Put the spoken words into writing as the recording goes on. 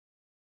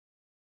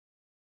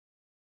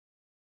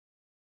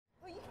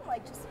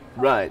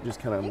Right, just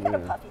kind of. You got a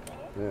puffy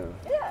thing.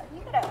 Yeah,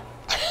 you got a.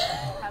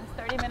 I'm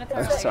 30 minutes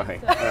already. Sorry.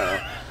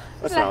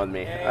 What's wrong with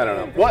me? I don't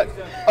know. What?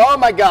 Oh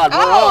my God, we're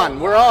on.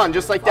 We're on,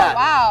 just like that.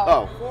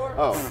 Wow.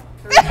 Oh.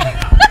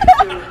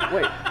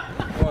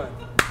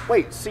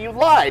 Wait, so you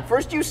lied.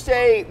 First you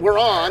say we're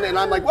on, and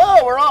I'm like,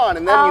 whoa, we're on,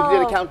 and then you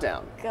did a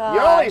countdown. gosh.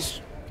 You're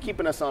always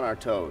keeping us on our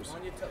toes.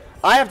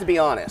 I have to be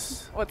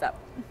honest. What's up?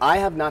 I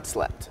have not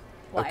slept.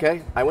 Why?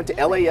 Okay? I went to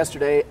LA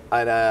yesterday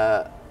at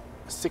a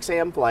 6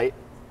 a.m. flight,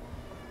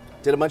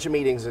 did a bunch of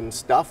meetings and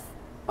stuff.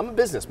 I'm a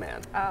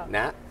businessman,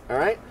 Nat, all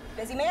right?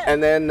 Busy man.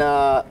 And then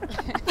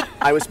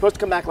I was supposed to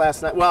come back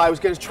last night. Well, I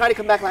was going to try to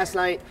come back last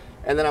night,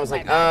 and then I was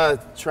like,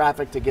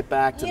 traffic to get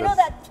back to you the... know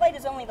that flight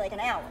is only like an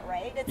hour,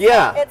 right? It's Yeah.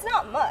 Not, it's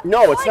not much.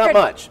 No, it's not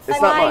much. It's not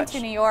Flying much. to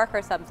New York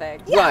or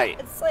something. Yeah, Right.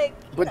 It's like.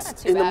 But Not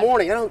too in the bad.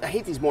 morning, I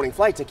hate these morning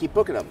flights. I keep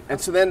booking them. And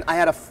so then I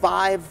had a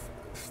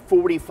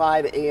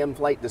 5:45 a.m.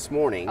 flight this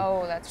morning.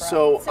 Oh, that's right.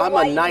 So So I'm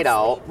why a you night can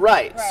owl. sleep.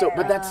 Right. Right, So, right,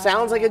 but that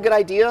sounds like a good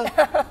idea.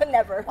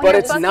 Never. But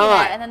it's Booking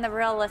not. it, and then the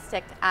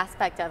realistic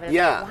aspect of it is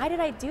Yeah. like, why did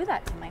I do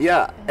that to myself?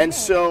 Yeah, and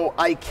so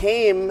I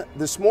came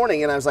this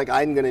morning and I was like,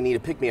 I'm gonna need a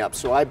pick me up.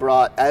 So I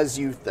brought, I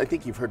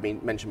think you've heard me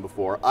mention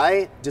before,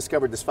 I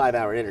discovered this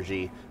 5-hour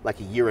energy like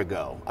a year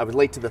ago. I was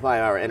late to the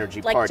 5-hour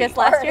energy Like party. just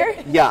last year?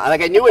 Yeah,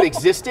 like I knew it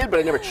existed, but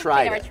I never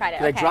tried never it. tried it,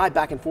 'Cause I okay. drive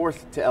back and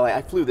forth to LA.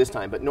 I flew this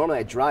time, but normally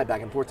I drive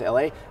back and forth to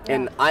LA.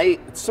 And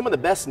some of the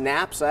best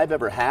naps I've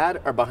ever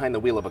had are behind the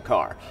wheel of a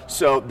car.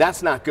 So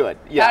that's not good.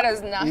 Yeah. That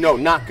is not- No,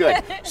 not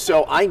good.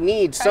 So I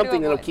need Try to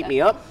something that'll avoid keep that.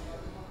 me up.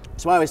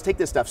 So I always take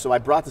this stuff. So I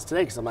brought this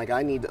today because I'm like,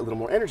 I need a little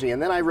more energy.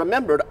 And then I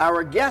remembered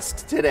our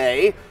guest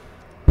today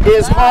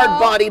is Hard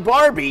Body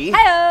Barbie.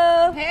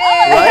 Hello.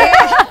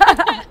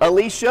 Right?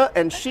 Alicia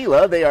and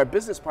Sheila, they are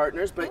business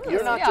partners, but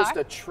you're not we just are.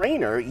 a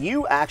trainer,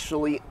 you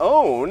actually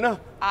own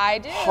I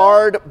do.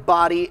 Hard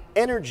Body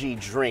Energy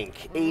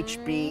Drink,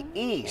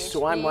 HBE.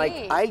 So I'm like,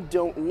 HBE. I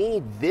don't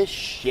need this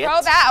shit.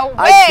 Throw that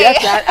I away.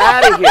 get that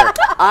out of here.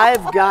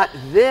 I've got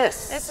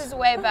this. This is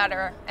way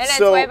better, and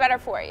So- it's way better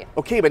for you.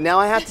 Okay, but now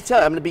I have to tell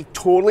you, I'm going to be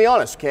totally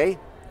honest, okay?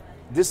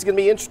 This is going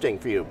to be interesting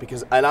for you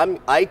because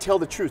I tell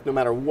the truth no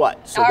matter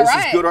what. So All this is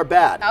right. good or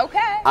bad. Okay.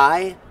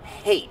 I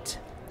hate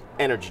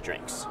energy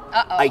drinks.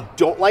 Uh-oh. I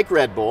don't like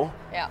Red Bull.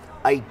 Yeah.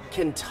 I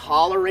can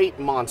tolerate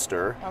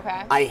Monster.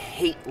 Okay. I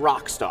hate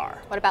Rockstar.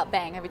 What about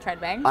Bang? Have you tried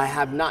Bang? I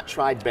have not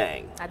tried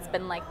Bang. That's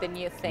been like the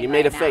new thing. You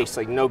made a right now. face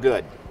like no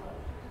good.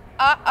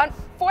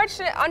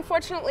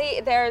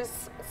 Unfortunately,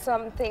 there's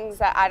some things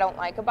that I don't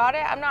like about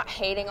it. I'm not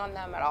hating on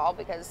them at all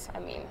because, I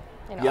mean,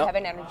 you know, Yep. I have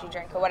an energy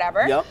drink or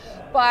whatever. Yep.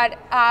 But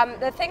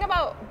the thing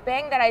about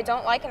Bang that I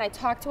don't like, and I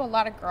talk to a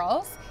lot of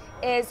girls,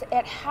 is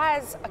it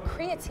has a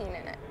creatine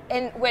in it,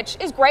 and which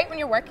is great when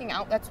you're working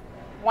out. That's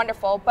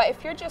wonderful. But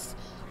if you're just,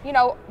 you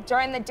know,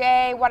 during the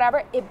day,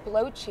 whatever, it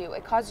bloats you.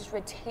 It causes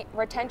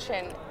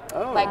retention.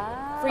 Oh. Like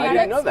for I you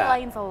didn't to know that.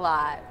 Explains a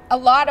lot. a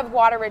lot of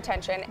water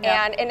retention,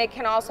 Yeah. and it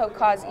can also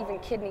cause even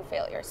kidney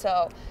failure.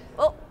 So,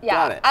 Well, yeah,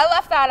 Got it. I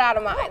left that out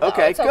of mine. though.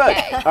 Okay, It's good.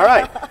 okay. All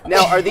right.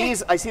 Now, are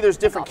these? I see there's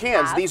different I'll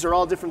cans. pass. These are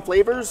all different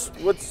flavors.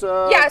 What's?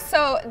 Yeah,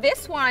 so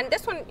this one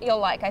you'll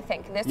like, I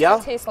think. This Yeah?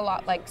 one tastes a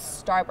lot like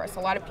Starburst. A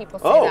lot of people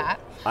say Oh, that.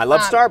 I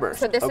love Starburst.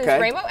 So this Okay.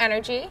 is Rainbow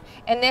Energy,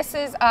 and this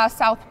is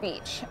South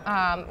Beach,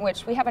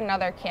 which we have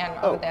another can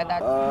over there.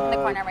 That in the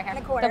corner right here.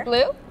 In the corner. the blue.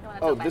 You wanna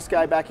Oh, jump in? this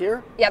guy back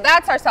here. Yeah,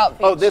 that's our South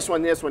Beach. Oh, this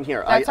one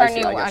here. That's I our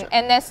see, new I one, gotcha.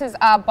 and this is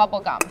bubble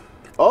gum.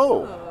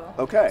 Oh,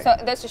 okay. So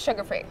this is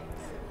sugar free.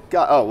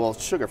 Oh well,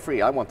 sugar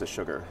free. I want the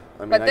sugar.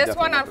 I mean, But I this definitely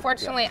one, want the-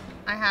 unfortunately,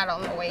 I had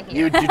on the way yeah.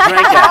 here. You drank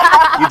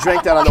that. You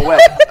drank that on the way.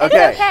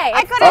 Okay. Okay.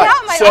 I couldn't All right,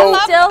 help myself. so- I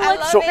love, Still I looks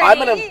love So it.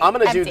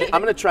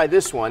 I'm gonna try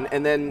this one,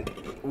 and then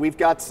we've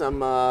got some.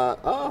 Very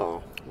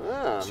Oh,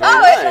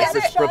 nice. is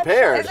It's it-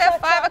 prepared. Is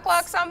it 5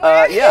 o'clock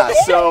somewhere? Yeah.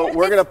 So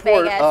we're gonna It's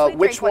pour. Vegas. We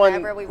Which drink one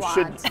whatever we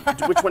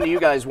should? Which one do you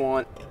guys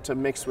want to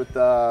mix with?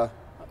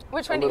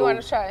 Which one do you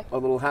want to try? A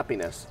little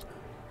happiness.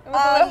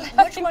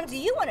 Which one do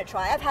you want to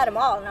try? I've had them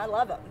all and I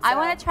love them. I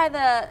want to try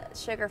the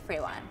sugar-free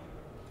one.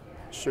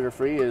 Sugar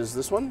free is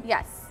this one?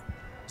 Yes.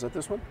 Is that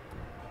this one?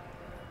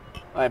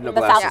 I have no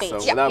The glasses, South so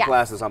Beach. without Yes.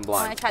 glasses, I'm I want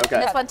blind. to try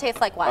Okay. This one tastes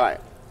like what? All right.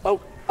 Oh.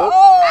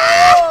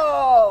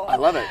 Oh! I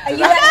love it. Are Did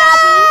you that-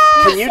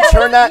 happy? Can you You're so-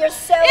 turn that? You're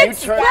so Can you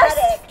turn?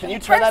 ecstatic. Can you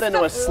turn that into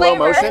a Burst of slow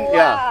flavor. motion?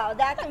 Yeah. Wow,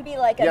 that can be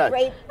like a Yeah.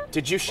 great.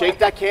 Did you shake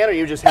that can, or are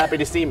you just happy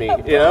to see me?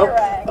 You know.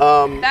 Correct.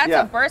 That's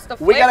yeah. a burst of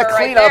We got to flavor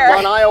clean right there. up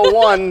on aisle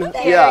 1.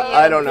 yeah. you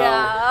I don't know. go.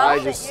 I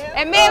just.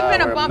 It may have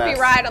been we're a bumpy mess.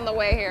 ride on the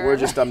way here. We're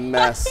just a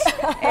mess.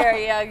 There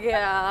you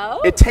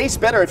go. It tastes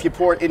better if you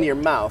pour it into your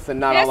mouth and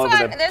not this all over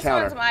one, the this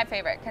counter. one's my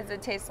favorite because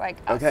it tastes like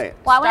a Okay.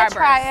 Well, I want to Starburst.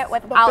 try it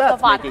without the Beth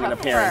vodka making an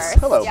appearance. first.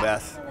 Hello, Yeah.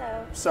 Beth.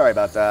 Sorry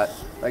about that.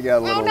 I got a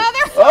little. another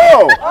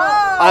Oh!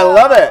 I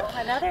love it.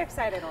 Another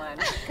excited one.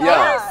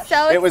 Yeah.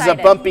 So It was a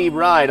excited. bumpy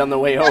ride on the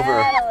way over.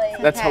 Natalie.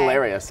 That's Okay.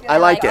 hilarious. I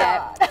like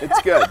like it.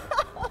 It's good.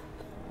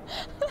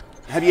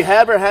 Have you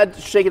ever had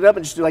to shake it up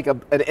and just do like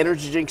an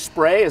energy drink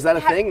spray? Is that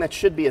a thing? That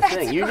should be a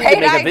thing. You need to great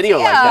make a video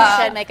like idea. that.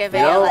 We should make a You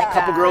video know, like a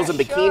couple that. girls in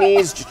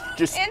bikinis,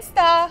 just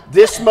Insta.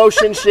 this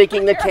motion,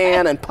 shaking the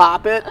can and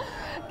pop it.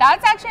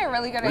 That's actually a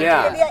really good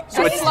idea. Yeah.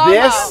 So Maybe it's slow-mo.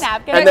 this,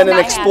 Napkin. and then an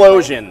Nice.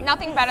 explosion.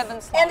 Nothing better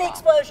than slow. And the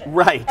explosion.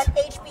 Right. At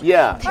HB.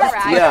 Yeah.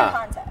 Alright. Yeah.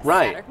 Contest.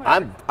 Right.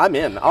 I'm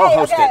in. I'll Hey,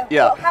 host okay, it.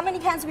 Yeah. Well, how many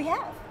cans do we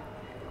have?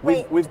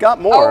 We've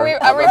got more.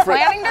 Are we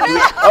planning to do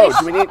that? Oh,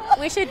 do we need?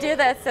 We should do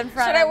this in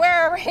front Should I of.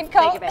 wear a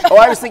raincoat? Think of it. Oh,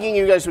 I was thinking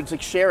you guys would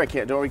like share a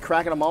can. Are we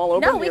cracking them all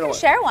open? No, we You know can what?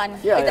 share one.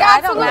 Yeah, Like, yeah. I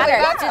don't Absolutely, matter.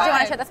 that's Did you want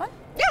fine. to share this one?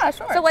 Yeah,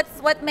 sure. So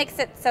what makes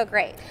it so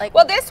great? Like,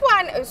 Well, this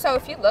one, so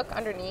if you look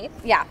underneath,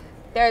 yeah.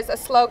 there's a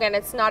slogan.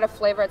 It's not a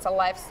flavor, it's a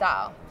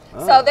lifestyle.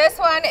 So this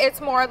one,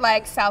 it's more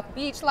like South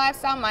Beach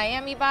lifestyle,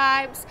 Miami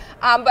vibes.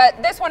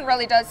 But this one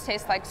really does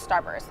taste like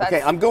Starburst. That's,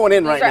 Okay, I'm going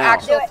in right These are now.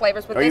 actual Do it.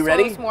 flavors, but Are you this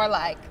ready? one's more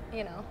like,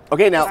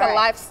 Okay, now it's a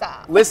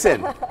lifestyle.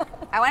 listen.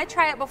 I want to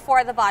try it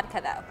before the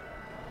vodka, though.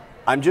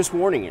 I'm just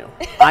warning you.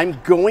 I'm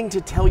going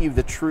to tell you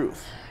the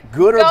truth,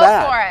 good or Go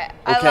bad. for it.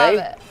 I Okay.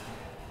 love it.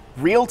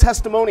 Real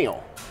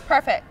testimonial.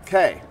 Perfect.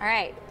 Okay. All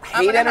right.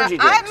 Hate energy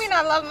drinks. I mean,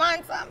 I love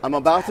mine some. I'm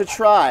about to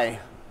try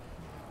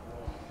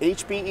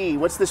HBE.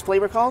 What's this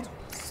flavor called?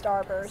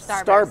 Starburst.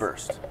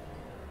 Starburst.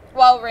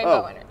 Well,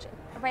 rainbow Oh. energy.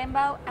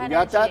 Rainbow You energy.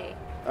 got that?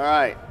 All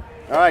right.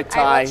 All right, Ty.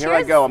 All right, well, here I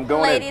cheers, go. I'm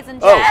going ladies in.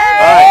 and Oh, all gents.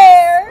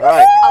 right. All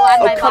right. I'll add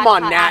Oh, my come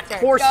vodka on, Nat. after.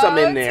 Pour some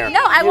Go in there. to-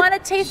 No, I want to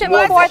taste it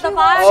What? before the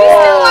vodka.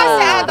 Oh,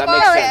 wants to add the that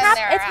makes vodka sense. in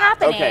there. It's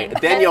happening. Okay,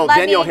 Just then you'll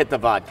let me- hit the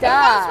vodka.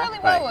 Duh. Goes really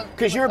well with-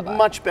 Because with you're the vodka.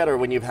 much better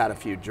when you've had a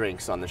few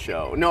drinks on the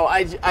show. No,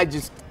 I've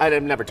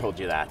never told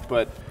you that,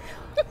 but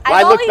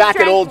I look only back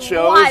at drank old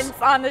shows. once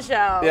on the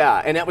show.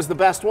 Yeah, and that was the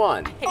best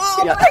one.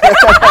 Oh, Yeah.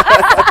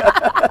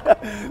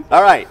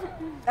 All right.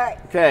 All right.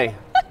 Okay,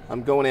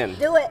 I'm going in.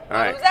 Do it. All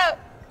right. Who's out?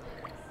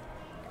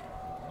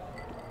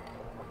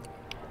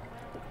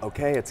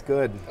 Okay, it's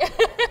good.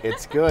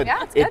 It's good.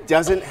 Yeah, it's It good.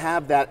 doesn't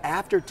have that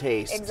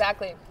aftertaste.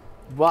 Exactly.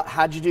 What?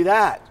 How'd you do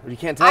that? You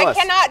can't tell us. I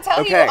cannot tell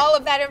Okay. you all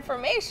of that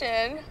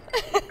information.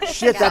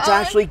 Shit, that's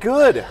actually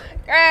good.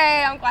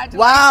 Great, I'm glad you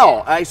Wow,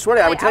 liked I swear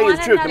to you, I would Wait, tell you the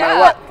want truth no matter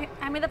another- what.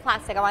 Hand me the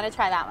plastic. I want to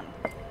try that one.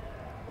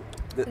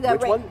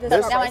 Which one? the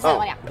This? Starburst. That one's that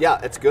one, yeah. Yeah,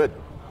 it's good.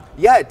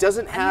 Yeah, it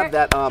doesn't have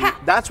here- that.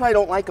 That's what I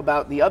don't like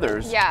about the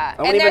others. Yeah,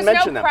 I won't and even there's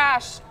mention no them.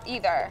 crash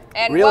either.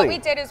 And Really? what we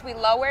did is we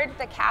lowered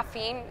the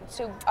caffeine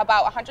to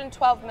about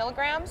 112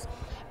 milligrams,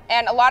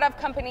 and a lot of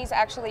companies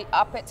actually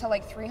up it to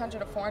like 300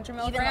 to 400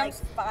 Even like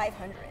milligrams,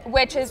 500.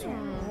 which is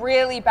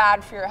really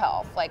bad for your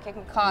health. Like it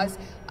can cause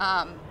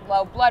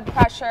low blood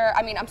pressure.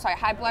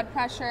 High blood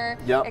pressure.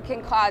 Yep. It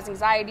can cause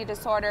anxiety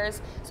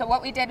disorders. So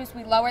what we did is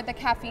we lowered the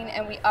caffeine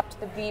and we upped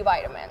the B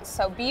vitamins.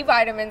 So B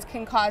vitamins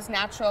can cause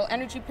natural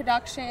energy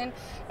production.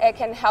 It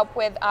can help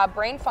with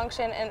brain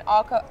function and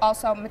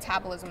also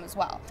metabolism as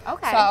well.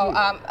 Okay. So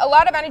a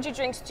lot of energy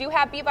drinks do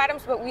have B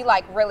vitamins, but we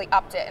like really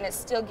upped it, and it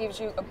still gives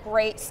you a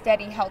great,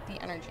 steady, healthy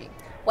energy.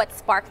 What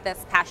sparked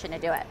this passion to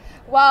do it?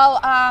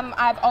 Well,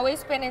 I've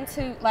always been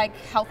into like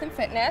health and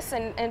fitness,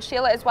 and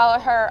Sheila as well.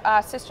 Her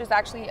sister's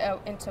actually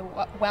into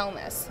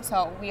wellness.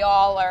 So we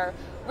all are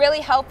really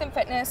health and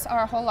fitness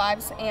our whole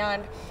lives,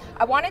 and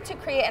I wanted to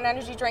create an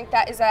energy drink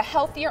that is a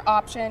healthier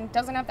option,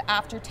 doesn't have the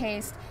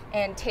aftertaste,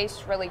 and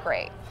tastes really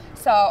great.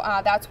 So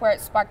that's where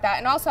it sparked that,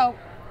 and also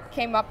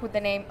came up with the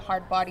name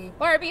Hard Body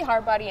Barbie.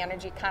 Hard Body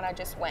Energy kind of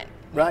just went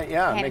Right,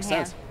 yeah, Hand makes in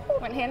hand.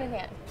 sense. hand in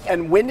hand.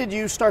 And when did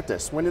you start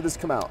this? When did this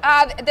come out?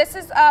 This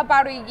is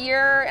about a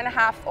year and a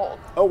half old.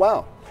 Oh,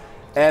 wow.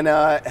 And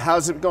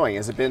how's it going?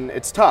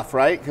 It's tough,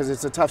 right? Because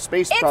it's a tough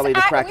space probably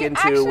to crack we're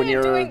into actually when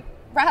you're. doing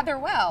rather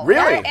well.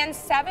 Really? We're in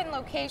 7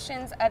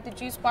 locations at the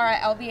Juice Bar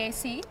at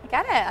LVAC.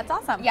 Get it? That's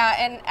awesome. Yeah,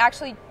 and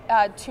actually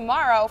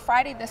tomorrow,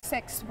 Friday the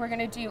 6th, we're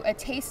gonna do a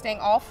tasting,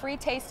 all free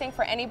tasting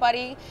for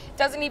anybody.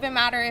 Doesn't even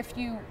matter if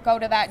you go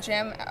to that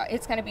gym.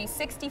 It's gonna be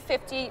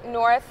 6050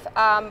 North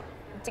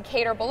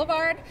Decatur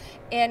Boulevard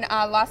in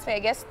Las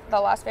Vegas, the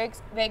Las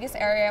Vegas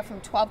area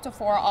from 12 to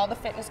 4. All the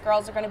fitness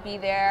girls are gonna be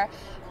there,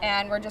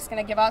 and we're just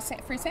gonna give out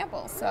free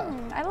samples. So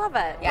I love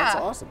it. yeah. That's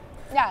awesome.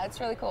 Yeah, it's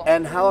really cool.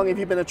 And how long have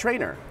you been a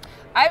trainer?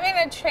 I've been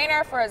a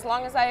trainer for as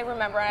long as I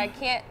remember, and I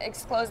can't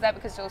disclose that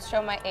because it'll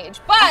show my age.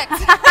 But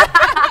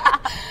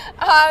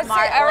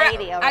Smart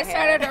lady over I here.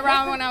 started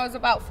around when I was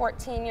about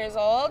 14 years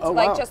old, Oh,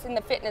 like wow. just in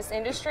the fitness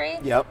industry.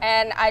 Yep.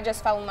 And I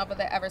just fell in love with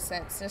it ever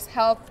since. Just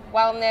health,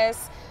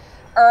 wellness,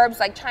 herbs,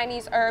 like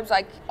Chinese herbs,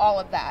 like all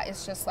of that.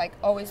 It's just like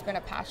always been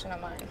a passion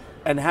of mine.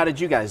 And how did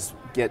you guys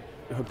get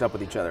hooked up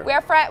with each other? We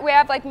have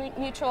like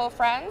mutual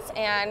friends,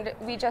 and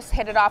we just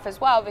hit it off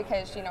as well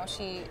because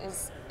she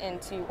is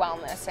into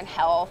wellness and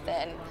health,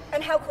 and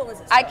And how cool is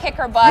this? I kick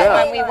her butt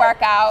Yeah. when we work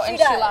out, and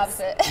she does. loves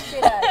it. She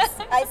does.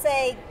 I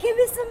say, give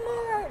me some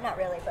more. Not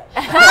really, but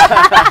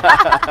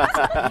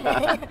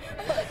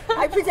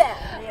I pretend.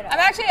 I'm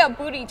actually a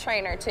booty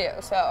trainer too,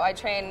 so I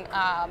train,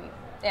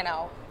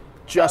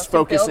 Just to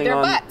build focusing their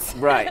on butts.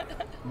 right.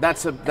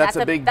 That's a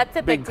big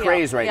big deal.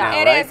 craze right Yeah. now,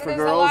 It right? is. For There's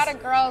girls. a lot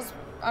of girls,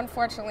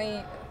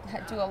 unfortunately,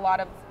 do a lot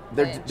of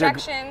They're-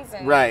 injections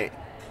and right.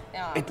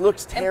 It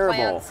looks terrible.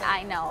 implants.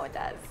 I know it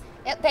does.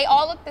 They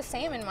all look the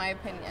same in my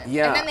opinion.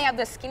 Yeah. And then they have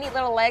the skinny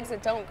little legs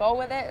that don't go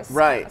with it.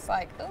 Right. It's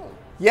like, ooh.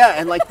 Yeah,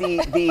 and like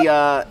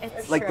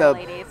It's like true,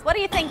 ladies. What are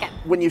you thinking?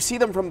 when you see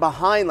them from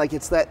behind, like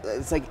it's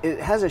like it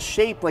has a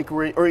shape, like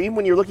or even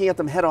when you're looking at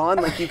them head on,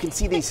 like you can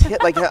see these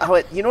hit, like how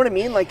it, you know what I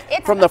mean?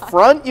 Like from the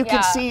front, you can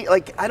Yeah. see,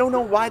 like I don't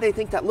know why they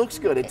think that looks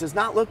good. It does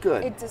not look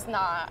good. It does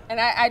not. And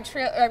I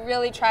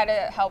really try to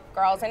help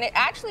girls. And it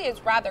actually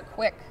is rather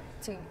quick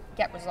to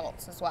get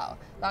results as well.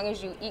 As long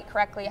as you eat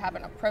correctly, have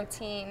enough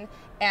protein,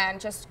 and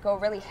just go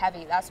really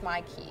heavy. That's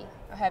my key.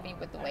 Heavy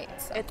with the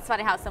weights. So. It's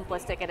funny how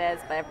simplistic it is,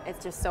 but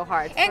it's just so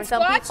hard And for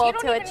some squats, people you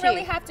don't to even achieve.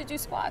 really have to do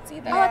squats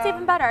either. Oh, it's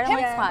even better. I don't Hip-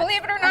 like squats.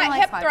 Believe it or I don't not, like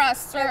hip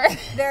squats. thrusts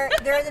are.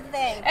 They're the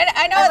thing. And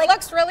I know I it like-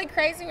 looks really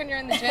crazy when you're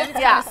in the gym. It's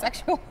Yeah. kind of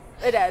sexual.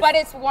 It is. But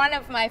it's one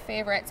of my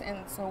favorites, and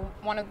so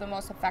one of the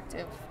most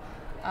effective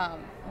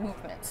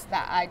movements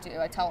that I do.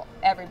 I tell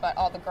everybody,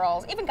 all the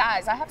girls, even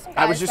guys. I have some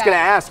guys. I was just that- gonna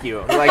ask you,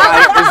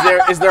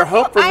 like, is there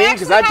hope for I me?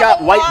 actually Because I've have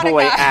got a white lot of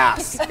boy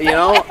guys. ass. You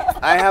know,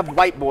 I have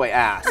white boy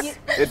ass. This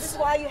It's is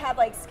why you have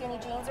like skinny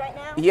jeans right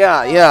now. yeah.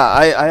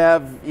 I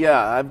have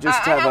I've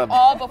just I have a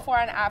all before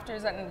and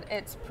afters, and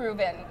it's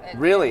proven.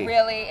 Really?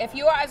 Really, if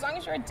you are, as long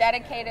as you're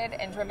dedicated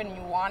and driven, and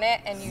you want it,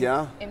 and you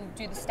Yeah. and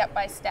do the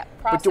step-by-step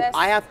But do process.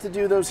 I have to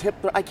do those hip?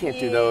 I can't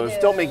do You those.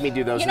 do. Don't make me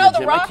do those You in know, the The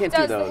gym. I Rock can't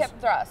does do the those. hip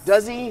thrust.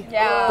 Does he?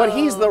 Yeah. But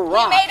he's the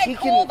Rock. He made it He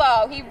cool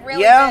can, though. He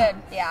really Yeah? did.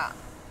 Yeah.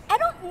 I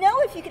don't know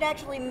if you can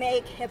actually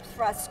make hip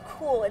thrusts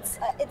cool. It's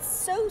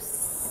so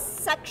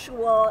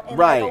sexual in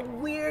like Right. a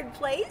weird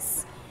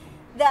place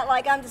that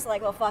like I'm just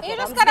like, well, fuck You it.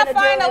 just I'm gotta gonna do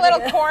find it. a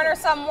little corner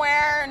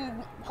somewhere,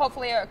 and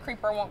hopefully a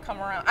creeper won't come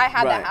around. I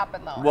had Right. that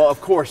happen though. Well, of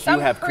course you Some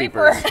have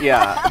creeper. creepers.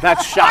 Yeah, that's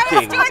I was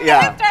shocking. doing the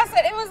Yeah. hip thrust,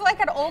 and it was like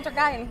an older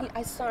guy, and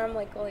I saw him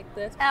like go like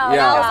this. Oh,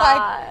 Yeah. I was like,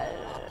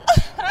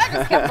 God. I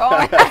just kept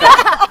going.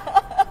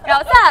 Yo,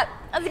 what's up?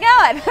 How's it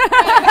going?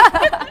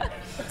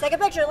 Take a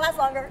picture, it lasts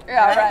longer.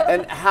 yeah, right.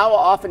 And how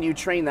often you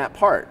train that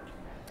part?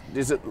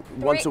 Is it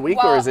once a week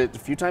or well, is it a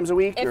few times a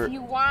week? or? If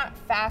you want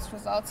fast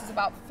results, it's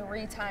about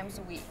 3 times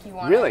a week. You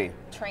want Really?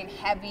 to train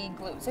heavy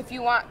glutes. If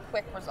you want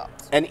quick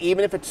results, And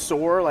even if it's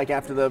sore, like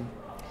after the,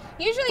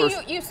 usually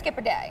First- you skip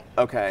a day.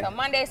 Okay. So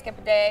Monday skip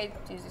a day,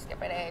 Tuesday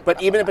skip a day. but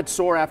blah, even blah, if blah. it's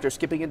sore after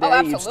skipping a day,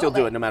 oh, you still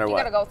do it no matter you what.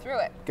 You gotta go through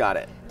it. Got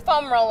it.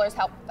 Foam rollers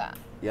help with that.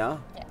 Yeah.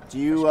 Yeah, Do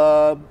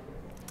you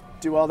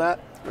do all that?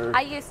 Or?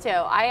 I used to.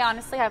 I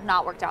honestly have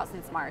not worked out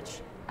since March.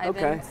 I've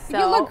Okay. been so,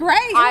 You look great.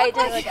 You I look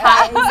just like-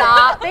 have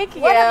not. Thank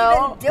you. What have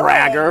you been doing?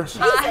 Bragger.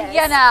 Jesus.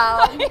 You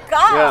know.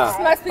 God.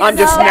 Yeah. Must be I'm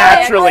just so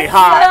naturally bad.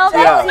 hot.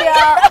 So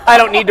Yeah. I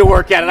don't need to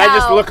work at it. I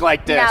just No, look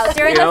like this. No,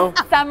 during you know?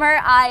 the summer,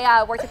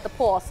 I worked at the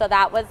pool, so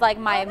that was like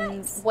my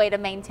nice. way to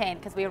maintain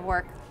because we would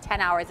work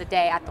 10 hours a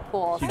day at the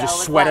pool. You so just it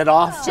was sweat like- it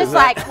off? Is Just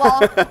that- like,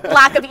 well,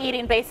 lack of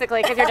eating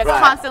basically because you're just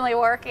Right. constantly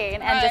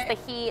working and just the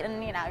Right. heat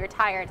and you're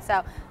tired.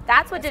 So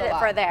that's what That's did a it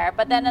for lot. there.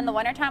 But then in the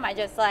wintertime, I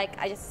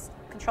just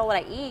control what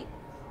I eat,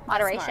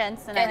 moderation,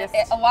 Smart. and I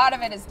just a lot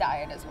of it is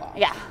diet as well.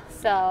 yeah.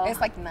 So It's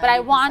like but I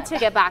want 90%. to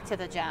get back to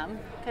the gym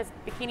because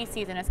bikini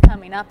season is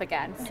coming up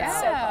again. So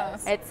Yeah.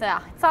 it's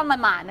on my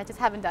mind. I just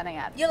haven't done it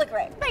yet. You look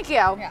great. Thank you.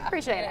 Yeah.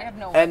 Appreciate I it. have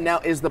no And now,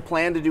 is the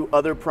plan to do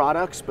other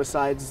products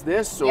besides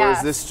this, or Yes.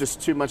 is this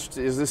just too much?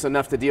 Is this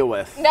enough to deal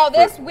with? No, for-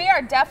 this we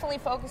are definitely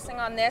focusing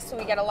on this, so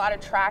we get a lot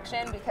of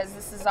traction because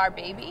this is our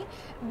baby.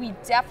 We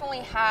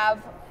definitely have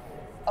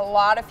a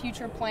lot of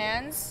future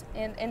plans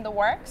in the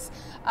works.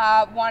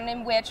 One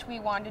in which we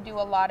want to do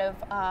a lot of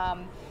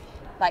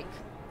like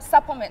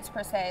supplements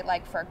per se,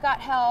 like for gut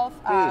health,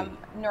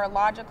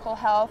 neurological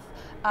health,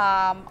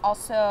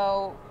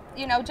 also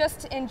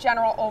just in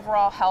general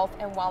overall health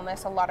and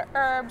wellness. A lot of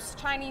herbs,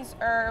 Chinese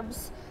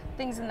herbs,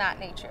 things in that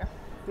nature.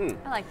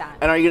 I like that.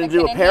 And are you going That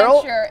to do can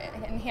apparel?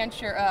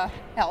 enhance your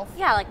health.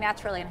 Yeah, like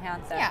naturally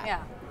enhance it. Yeah. Yeah.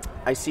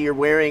 I see you're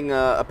wearing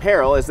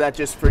apparel. Is that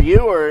just for you,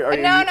 or are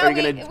you going to we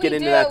get into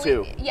do. that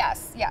too?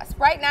 Yes.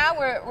 Right now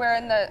we're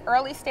in the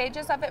early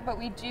stages of it, but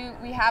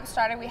we have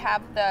started. We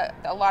have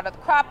a lot of the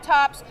crop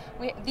tops.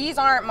 These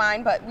aren't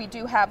mine, but we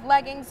do have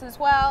leggings as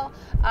well.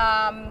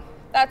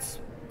 That's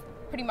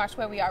pretty much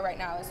where we are right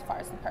now as far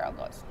as the apparel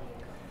goes.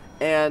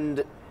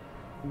 And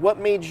what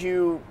made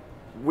you?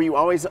 Were you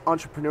always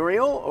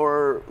entrepreneurial,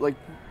 or like?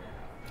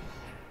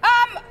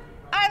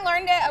 I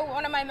learned it.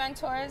 One of my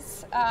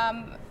mentors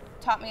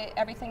taught me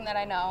everything that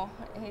I know.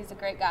 He's a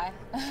great guy.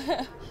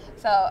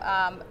 So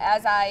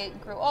as I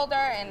grew older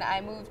and I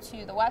moved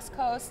to the West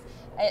Coast,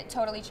 it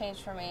totally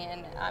changed for me,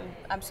 and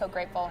I'm so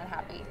grateful and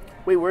happy.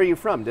 Wait, where are you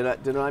from?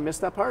 Did I miss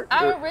that part? Or-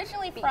 I'm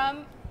originally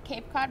from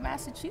Cape Cod,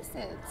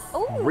 Massachusetts.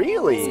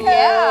 Really?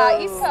 Yeah,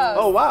 East Coast.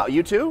 Oh wow,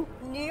 you too?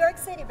 New York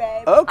City,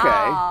 babe. Okay.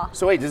 Aw,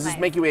 So wait, does this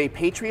nice. make you a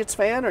Patriots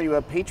fan? Are you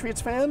a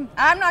Patriots fan?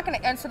 I'm not going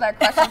to answer that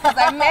question because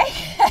I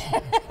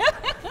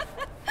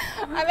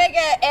may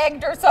get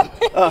egged or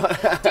something.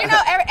 Do you know,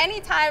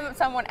 anytime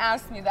someone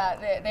asks me that,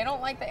 they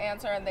don't like the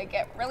answer and they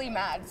get really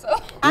mad. So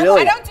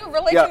Really? I don't do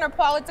religion Yeah. or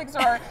politics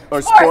or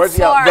Or sports?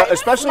 Yeah, Smart.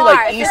 especially Smart.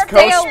 like East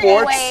Stay Coast away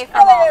sports.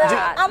 from all wait.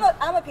 that.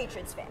 I'm a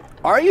Patriots fan.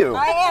 Are you?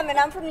 I am, and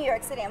I'm from New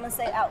York City. I'm gonna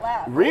say it out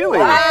loud. Really?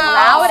 I'm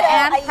Loud also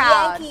and a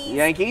proud. Yankees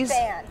Yankees?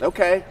 fan.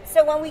 Okay.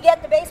 So when we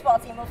get the baseball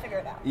team, we'll figure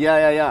it out.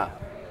 Yeah.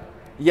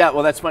 Yeah,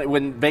 well, that's funny.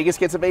 When Vegas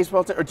gets a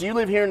baseball team, or do you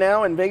live here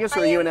now in Vegas,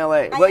 or are you in LA?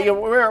 I Well,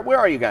 am- where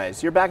are you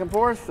guys? You're back and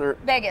forth, or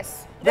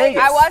Vegas.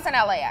 Vegas. I was in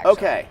LA actually.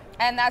 Okay.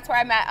 And that's where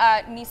I met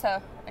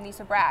Anissa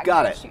Bragg.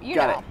 Got which it, You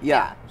got know. it,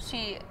 yeah.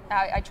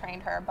 I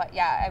trained her, but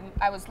yeah,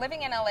 I was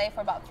living in LA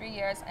for about 3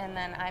 years, and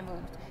then I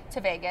moved to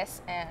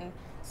Vegas and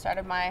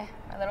started my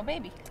little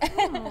baby.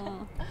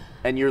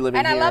 and you're living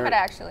And I here. love it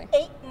actually.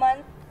 8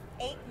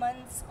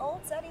 months old.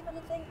 Is that even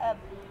a thing?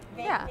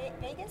 Yeah.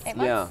 Vegas. 8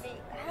 Yeah. months.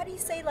 How do you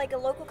say like a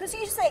local? Because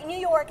you say New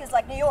York is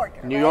like New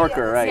Yorker. New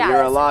Yorker, right? Yeah.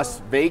 You're a So- Las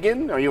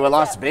Vegan? Are you a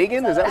Las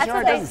Vegan? Is that what That's you are?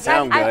 what It they doesn't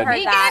sound I've good.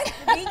 heard that.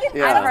 Vegan?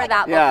 Yeah. I've heard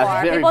that Yeah,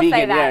 before. very People vegan.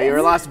 say that. Yeah, you're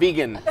a Las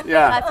Vegan.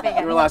 Yeah, Las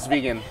Vegan. you're a Las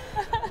Vegan.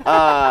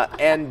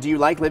 And do you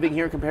like living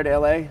here compared to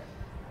LA?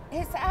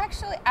 It's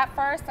actually, at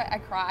first I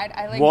cried.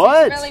 I like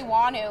What? didn't really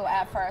want to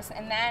at first,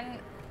 and then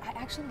I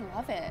actually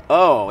love it.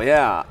 Oh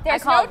yeah.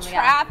 There's call no it, yeah.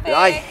 traffic.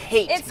 I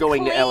hate It's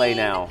going to LA clean.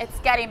 now. It's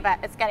getting there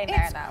It's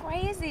though.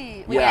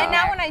 crazy. Yeah. And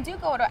now when I do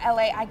go to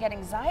LA, I get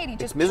anxiety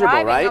just miserable,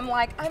 driving. right? I'm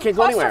like, You I'm can't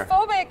go anywhere.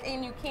 claustrophobic,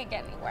 and you can't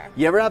get anywhere.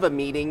 You ever have a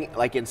meeting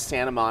like in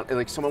Santa Monica,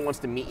 like someone wants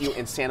to meet you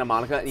in Santa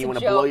Monica and you a want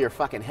to joke. blow your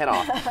fucking head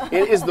off?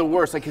 It is the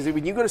worst. Like, because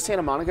when you go to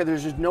Santa Monica,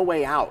 there's just no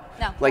way out.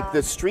 No. Like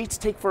the streets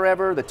take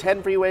forever. The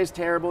 10 freeway is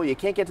terrible. You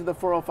can't get to the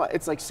 405.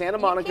 It's like Santa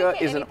can't Monica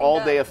get is an anything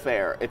all-day done.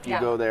 affair if you Yeah.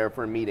 go there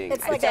for a meeting.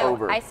 It's It's like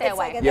over. I stay It's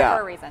away like a- Yeah.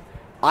 for a reason.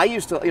 I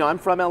used to, I'm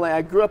from LA.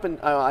 I grew up in,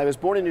 I was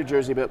born in New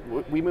Jersey, but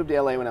we moved to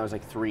LA when I was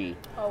like 3.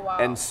 Oh, wow.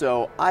 And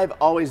so I've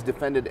always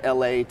defended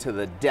LA to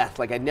the death.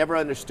 Like I never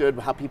understood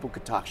how people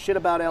could talk shit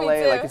about LA.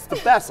 too. Like it's the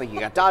best. Like you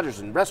got Dodgers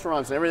and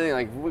restaurants and everything.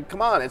 Like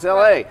come on, it's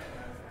LA.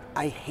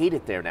 I hate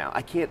it there now.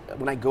 I can't,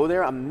 when I go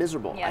there, I'm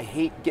miserable. Yes. I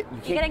hate, you You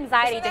get can't,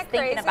 anxiety Isn't just that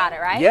thinking crazy? about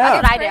it, right? Yeah. That's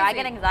what I do. Crazy. I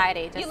get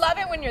anxiety. Just You love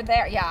it when you're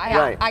there. Yeah,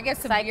 Right. I get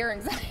severe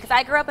anxiety. because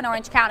I grew up in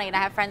Orange County and I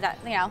have friends that,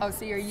 Oh,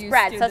 so you're used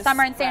spread. to So the some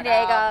are in San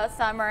spread Diego, out.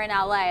 some are in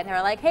LA, and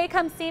they're like, "Hey,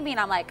 come see me," and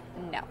I'm like,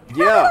 "No."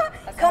 yeah.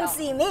 Come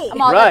see me.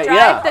 I'm all Right, the drive.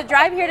 yeah. The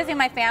drive here to see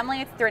my family,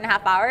 it's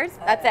 3.5 hours.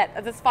 That's it.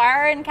 It's as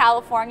far in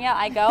California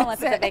I go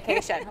unless it's a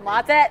vacation.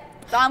 That's it.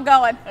 So I'm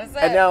going. That's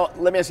And it. now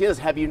let me ask you this: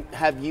 Have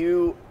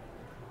you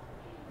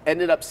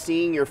ended up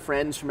seeing your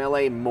friends from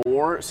LA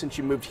more since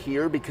you moved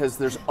here? Because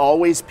there's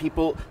always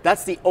people.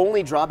 That's the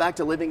only drawback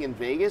to living in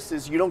Vegas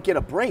is you don't get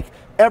a break.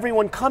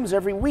 Everyone comes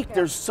every week.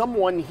 There's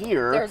someone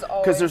here There's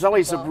because there's always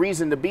always a people.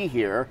 reason to be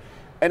here,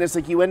 and it's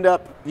like you end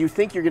up. You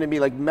think you're going to be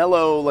like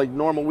mellow, like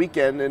normal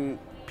weekend, and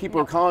people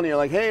are calling you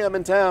like, "Hey, I'm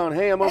in town.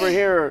 Hey, I'm over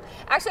here."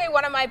 Actually,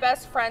 one of my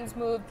best friends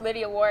moved,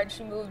 Lydia Ward.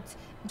 She moved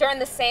during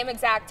the same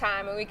exact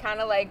time, and we kind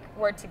of like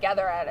were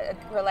together at it.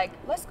 We're like,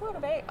 let's go to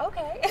Vegas.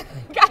 Okay,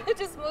 kind of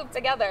just moved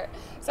together.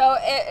 So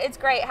it's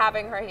great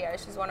having her here.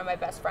 She's one of my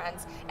best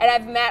friends, and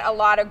I've met a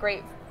lot of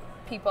great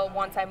people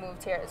once I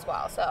moved here as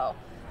well. So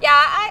yeah,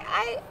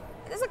 I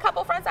there's a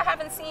couple friends I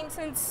haven't seen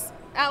since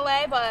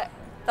LA, but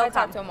They'll I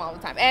talk come. to them all the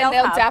time, and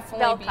they'll come. definitely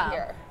They'll be come.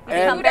 here. You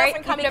And- become Who very,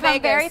 doesn't come you to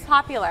become very Vegas?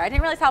 popular. I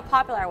didn't realize how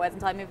popular I was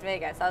until I moved to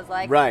Vegas. I was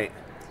like, Right.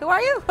 Who are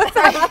you?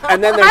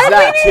 And then there's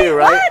that too,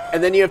 right?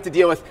 And then you have to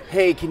deal with,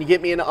 hey, can you get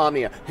me into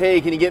Omnia?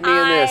 Hey, can you get me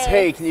in this?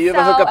 Hey, can you have a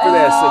so hookup for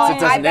this? annoying. It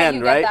doesn't I bet end,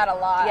 you right? Get that a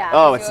lot. Yeah.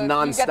 Oh, You it's get the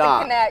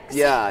nonstop. connects.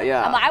 Yeah,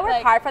 yeah. I work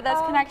Like, hard for those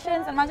oh,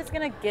 connections. I'm not just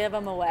gonna give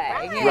them away.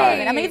 You know what I Right.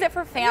 mean? I'm gonna use it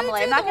for family.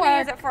 You I'm do not the gonna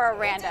work. use it for a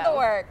You random. do the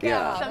work.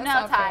 Yeah. So that's no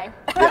not time.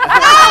 fair.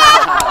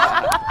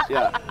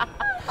 Yeah.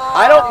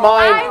 I don't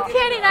mind. I'm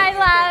kidding. I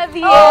love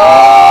you.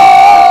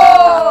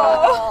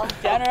 Oh!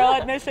 General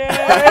admission.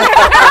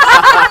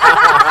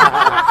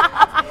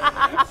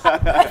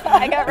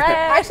 I got red.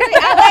 Actually,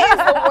 LA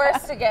is the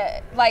worst to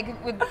get,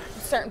 like with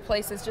certain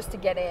places, just to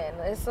get in.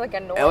 It's like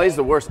annoying. LA's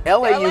the worst.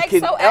 LA, They're, you like,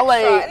 can. so LA,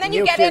 extra. And then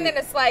you get can, in and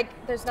it's like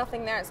there's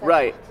nothing there. It's like,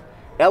 right.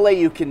 LA,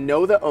 you can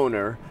know the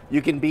owner, you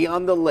can be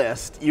on the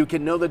list, you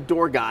can know the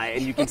door guy,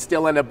 and you can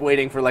still end up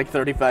waiting for like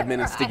 35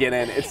 minutes to get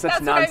in. It's such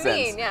That's what I nonsense.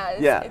 mean,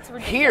 yeah, it's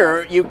ridiculous.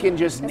 Here, you can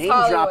just name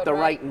drop Hollywood, the right?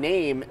 right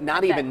name,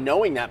 not That's even it.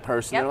 knowing that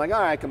person. Yep. They're like,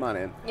 all right, come on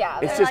in. Yeah,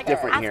 it's they're just like,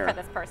 different Ask here. for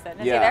this person.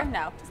 Is Yeah. he there?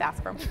 No. Just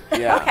ask for him.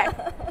 Yeah. Okay.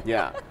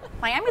 Yeah.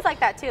 Miami's like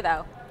that too,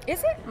 though.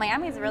 Is it?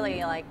 Miami's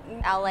really like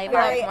LA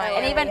Very vibes, LA,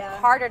 and even yeah.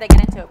 harder to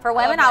get into. For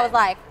women, love I was it.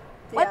 like,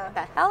 what Yeah.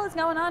 the hell is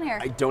going on here?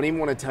 I don't even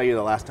want to tell you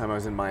the last time I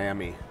was in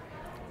Miami.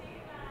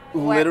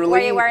 Were- Literally. Were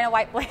you wearing a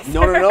white blazer?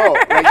 No.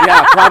 Like,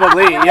 yeah,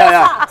 probably.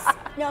 Yeah. Socks.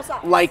 No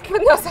socks. Like,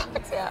 No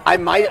socks. Yeah. I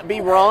might be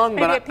wrong,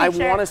 Maybe a but I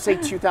pink shirt. want to say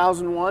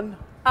 2001.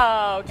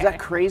 Oh, okay. Is that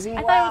crazy? I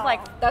thought it Wow. was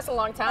like, That's a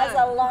long time. That's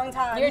a long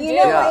time. You're you due.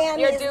 know Yeah.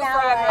 Miami You're is due now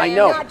for a like, I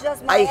know. Not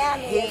just I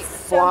Miami. hate it's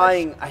so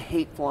flying. much- I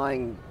hate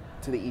flying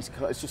to the East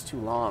Coast. It's just too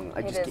long. I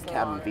It just is get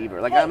cabin long.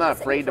 fever. Like Hey, I'm not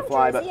listen, afraid you're to from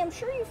fly, Jersey. but I'm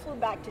sure you flew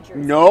back to Jersey.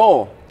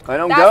 no, I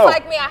don't That's go.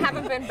 like me. I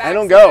haven't been back. I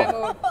don't since go.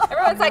 I moved.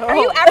 Everyone's like, "Are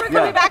you ever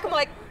coming Yeah. back?" I'm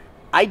like,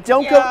 I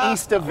don't Yeah. go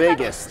east of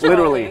Vegas.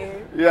 Literally.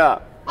 Yeah.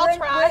 "I'll Where,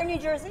 try." where in New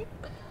Jersey?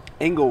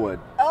 Inglewood.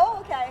 Oh,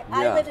 okay.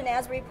 I Yeah. lived in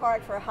Asbury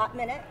Park for a hot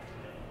minute.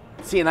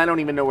 See, and I don't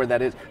even know where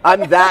that is.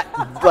 I'm that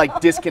like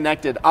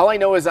disconnected. All I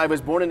know is I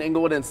was born in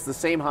Inglewood, and it's the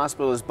same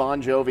hospital as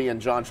Bon Jovi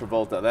and John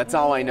Travolta. That's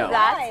all I know.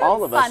 That's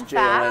all of us fun fact.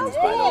 JLNs,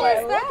 by the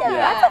way. Look at Yeah.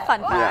 that. That's a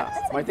fun Yeah,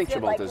 fact. I think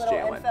Good, like, Travolta's little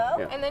JLN. info.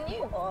 Yeah. And then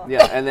you.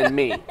 Yeah, and then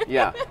me.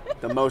 Yeah,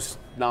 the most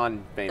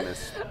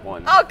non-famous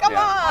one. Oh, come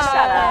Yeah. on.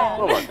 Shut up.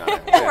 We'll work on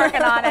it. Yeah.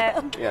 Working on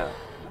it. Yeah.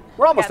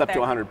 We're almost Get up to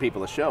there. 100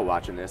 people a show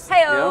watching this.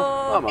 Hey-o. You know?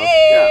 Almost.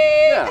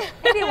 Hey. Yeah. Yeah.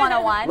 Maybe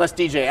 101. Unless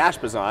DJ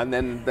Ashba's on,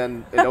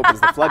 then it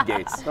opens the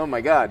floodgates. Oh my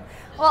God.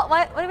 Well,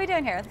 what are we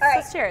doing here? right.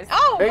 Let's cheers.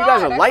 Oh, Hey, you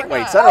guys are God, I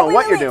lightweights. forgot. I don't know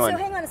what wait, you're wait, doing.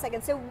 So hang on a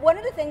second. So one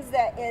of the things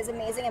that is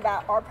amazing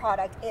about our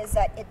product is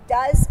that it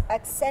does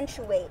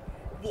accentuate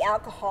the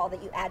alcohol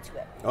that you add to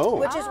it. Oh.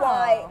 Which is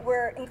why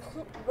we're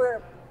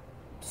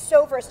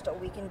so versatile.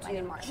 We can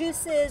do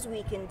juices,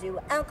 we can do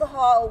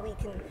alcohol, we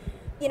can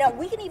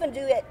even do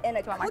it in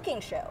a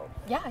cooking show.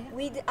 Yeah.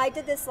 I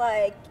did this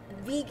like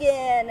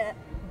vegan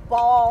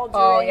ball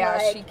Oh, during yeah,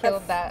 like she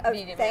killed that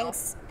vegan meal.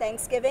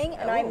 Thanksgiving,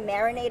 and I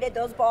marinated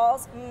those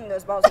balls.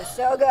 Those balls are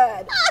so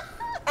good.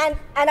 And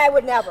I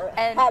would never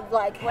And have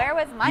like. Where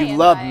was my You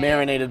love invite?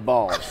 marinated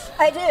balls.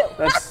 I do.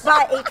 That's-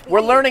 By HPE.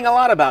 We're learning a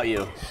lot about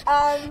you.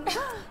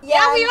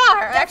 Yeah, we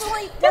are.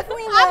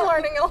 Definitely. I'm no-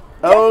 learning a lot.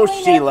 Oh,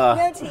 definitely Sheila.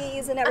 No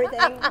teas and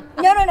everything.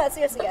 No,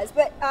 seriously, guys.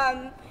 But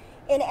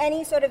in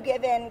any sort of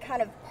given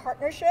kind of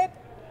partnership,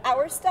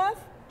 our stuff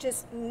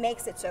just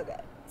makes it so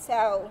good.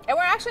 So And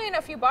we're actually in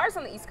a few bars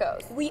on the East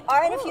Coast. we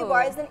are in a few Ooh.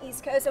 bars in the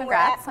East Coast, and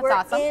Congrats, we're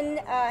that's awesome. in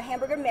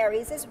Hamburger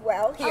Mary's as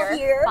well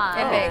Here. Fun.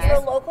 In because Vegas.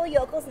 we're local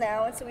yokels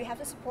now, and so we have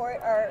to support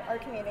our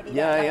community.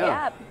 Yeah, downtown.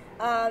 yeah.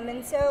 Yep.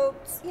 And so,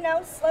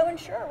 slow and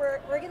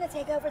sure, we're going to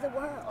take over the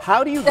world.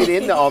 How do you get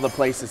into all the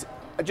places?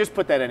 Just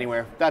put that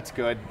anywhere. That's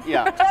good.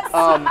 Yeah.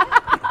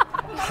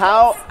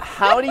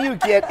 How do you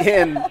get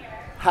in?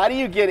 How do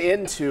you get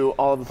into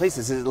all the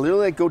places? Is it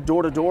literally like go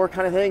door to door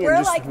kind of thing, We're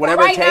and just like-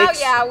 whatever Right it now,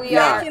 takes? yeah, we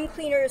are. Vacuum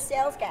cleaner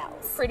sales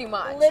gals. Pretty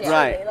much, Literally,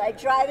 yeah. Right. like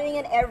driving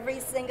in every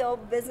single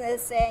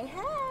business saying,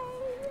 hey.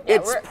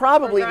 It's we're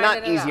probably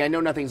grinding not it easy. out. I know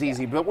nothing's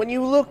easy, but when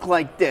you look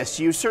like this,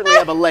 you certainly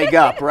have a leg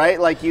up, right?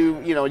 Like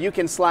you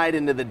can slide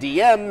into the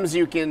DMs,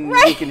 you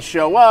can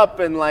show up,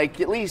 and like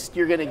at least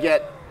you're gonna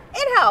get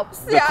It helps.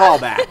 the yeah.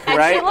 callback, And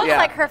right? she looks yeah.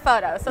 like her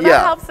photo, so Yeah.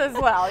 that helps as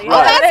well. You know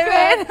Right. what I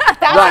That's mean? good.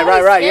 That Right, was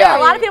right, right, yeah. A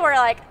lot of people were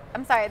like,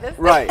 I'm sorry, this.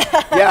 Right.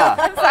 Yeah.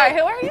 I'm sorry, who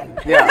are you?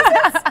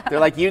 Yeah. They're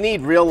like, you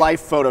need real life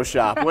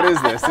Photoshop. What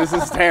is this? This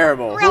is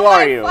terrible. Real Who are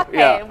life you? photo.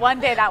 Yeah. Hey, one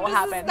day that will This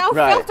is happen. no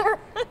Right. filter.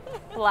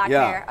 Black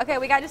Yeah. hair. Okay,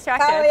 we got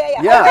distracted. Oh,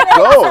 yeah. Yeah,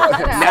 go.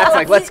 So- Nat's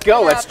like, let's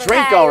go. Let's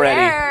drink Hey, already.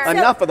 where?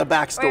 Enough of the We're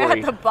at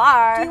backstory. the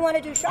bar. Do you want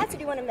to do shots or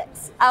do you want to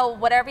mix? Oh,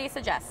 whatever you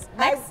suggest.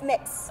 Mix? I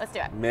mix. Let's do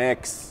it.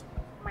 Mix.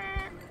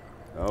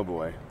 Oh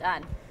boy.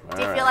 Done.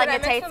 Do you All feel right. like Should I it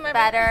mix tastes them every-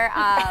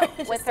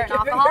 better with certain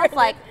alcohols?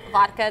 Like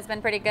vodka's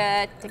been pretty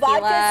good.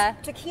 Tequila.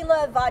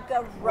 Tequila,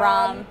 vodka, Rum.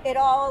 rum. It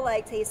all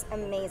like tastes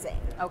amazing.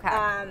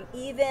 Okay.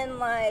 Even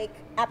like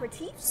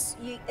aperitifs,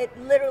 it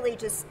literally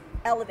just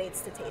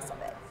elevates the taste of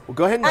it. Well,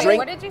 go ahead and I- drink.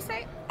 What did you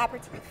say?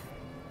 Aperitif.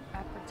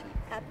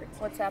 Aperitif.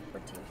 What's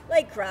aperitif?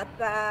 Like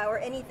grappa or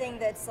anything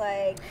that's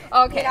like.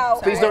 Okay, You know,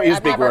 Please sorry. don't use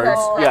I've big never heard words.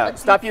 of Yeah, aperitif.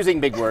 stop using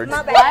big words.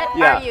 My bad. What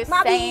Yeah. are you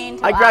My saying bean.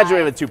 to I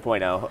graduated us? with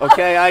 2.0.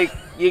 Okay,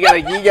 you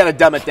gotta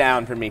dumb it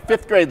down for me.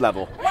 5th grade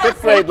level.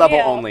 5th grade level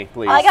you. only,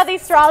 please. I got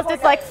these straws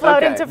just like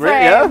float into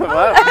frame. Yeah.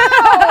 Wow.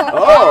 All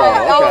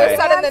Oh, of a okay.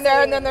 sudden they're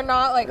there and then they're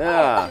not. Like,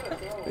 Yeah.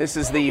 This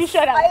is the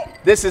Shut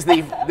up. this is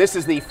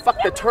the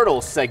fuck the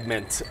turtle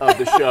segment of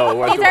the show.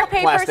 Where These the are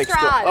paper plastic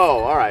straws. Oh,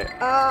 all right.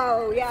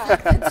 Oh yeah.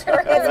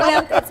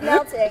 it's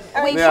melting.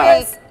 All right, Yeah.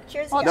 cheers.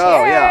 Cheers. Well, yeah.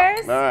 No, yeah.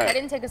 Cheers. All I right.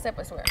 didn't take a sip,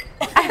 I swear.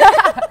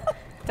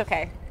 It's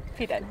okay.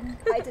 He did.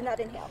 I did not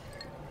inhale.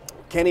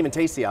 Can't even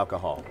taste the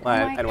alcohol.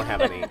 I don't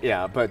have any.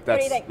 Yeah, but do you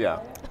that's think? yeah.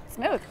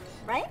 Smooth.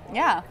 Right?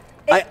 Yeah.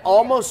 I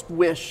almost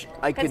wish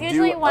I 'Cause could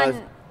usually do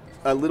when-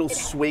 a little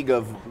swig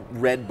of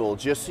Red Bull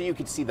just so you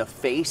could see the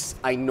face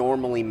I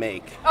normally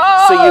make.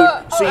 Oh, so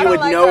I you don't would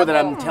like know Red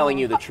that Bull. I'm telling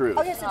you the truth.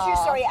 Okay, so true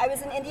story. I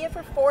was in India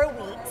for 4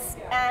 weeks,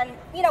 and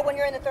when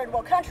you're in the third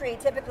world country,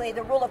 typically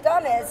the rule of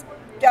thumb is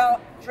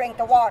don't drink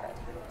the water.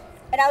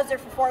 And I was there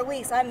for 4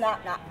 weeks. I'm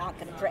not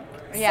going to drink.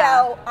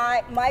 Yeah. So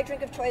my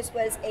drink of choice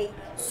was a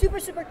super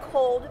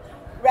cold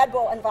Red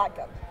Bull and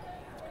vodka,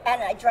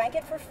 and I drank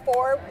it for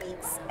 4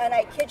 weeks. And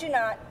I kid you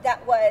not,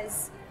 that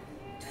was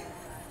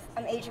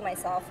I'm aging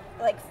myself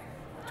like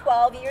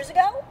 12 years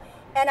ago,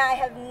 and I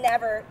have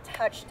never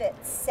touched it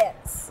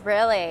since.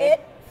 Really? It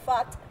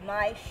fucked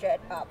my shit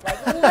up.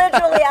 Like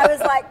literally, I was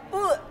like,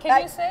 "Ugh."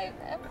 Can you say?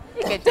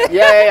 You could do.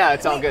 Yeah.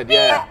 It's all good.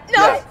 Yeah.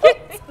 No,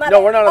 yeah.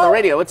 No, we're not on the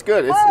radio. It's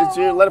good. It's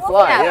you let it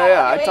fly. Yeah.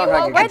 Yeah. I Okay, talk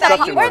well, like a We're in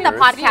construction the worker.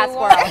 podcast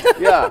world.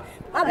 Yeah.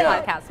 I'm the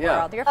Yeah. podcast Yeah.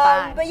 world. You're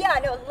fine. But yeah,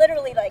 no,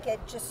 literally, like it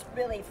just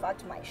really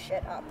fucked my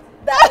shit up.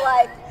 But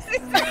like,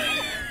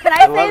 Can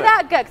I love say it.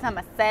 that? Good, because I'm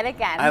going to say it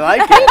again. I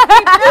like it.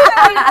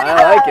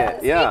 I like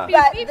it. Yeah. but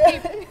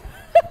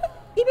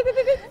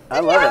I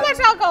love How it. much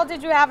alcohol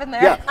did you have in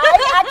there? Yeah.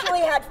 I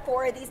actually had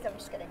 4 of these. No, I'm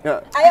just kidding. Yeah.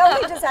 I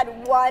only just had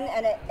one,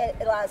 and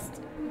it lasts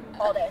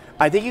all day.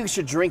 I think you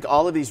should drink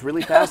all of these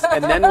really fast,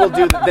 and then we'll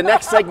do the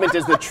next segment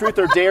is the Truth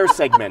or Dare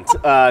segment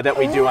that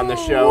we do on the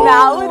show.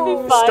 That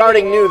would be fun.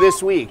 Starting new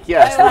this week.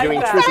 Yes, we're like doing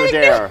that. Truth or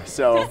Dare.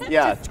 So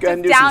yeah, let's go ahead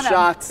and do some Down 'em.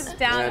 shots. Just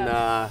down 'em.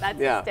 That's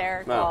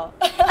hysterical. no.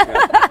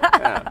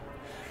 Yeah.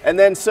 And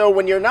then, so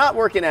when you're not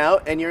working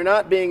out and you're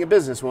not being a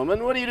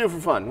businesswoman, what do you do for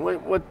fun?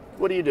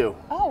 What do you do?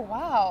 Oh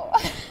wow.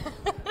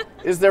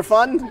 Is there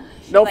fun?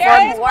 No like, fun?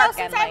 "Hey, Well, working,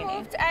 since I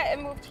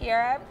lady." moved here,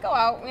 I go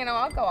out.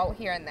 I'll go out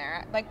here and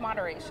there. Like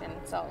moderation.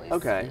 It's always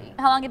Okay. key.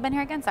 How long you been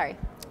here again? Sorry.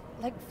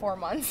 Like 4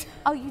 months.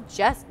 Oh,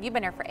 you've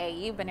been here for 8.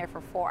 You've been here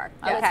for 4.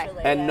 Yes. Okay.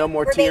 Really, And no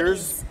more We're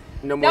tears? babies.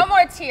 No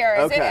more tears.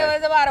 Okay. It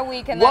was about a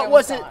week, and then What it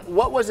was was it? gone.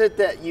 What was it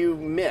that you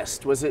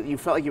missed? Was it you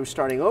felt like you were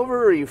starting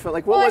over, or you felt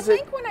like what Well, was I it?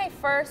 think when I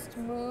first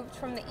moved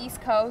from the East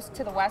Coast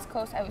to the West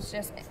Coast, I was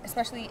just,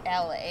 especially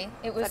LA,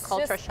 it was a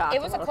culture just, shock It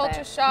a was a little culture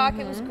bit. shock.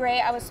 It was great.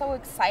 I was so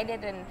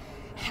excited and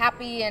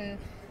happy, and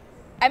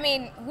I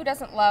mean, who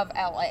doesn't love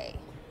LA?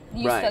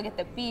 You Right. still get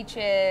the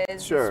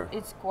beaches. Sure.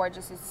 It's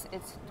gorgeous.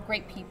 It's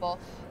great people.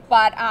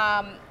 But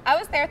I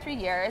was there 3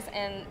 years,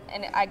 and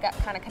I got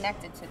kind of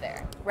connected to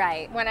there.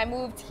 Right. When I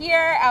moved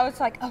here, I was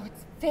like, oh,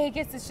 it's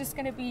Vegas. It's just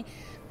going to be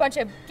a bunch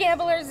of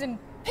gamblers and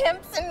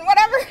pimps and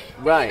whatever.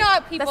 Right. You know how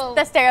people.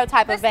 The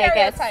stereotype the of Vegas.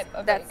 stereotype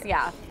of That's Vegas.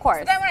 yeah, of course.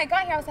 So then when I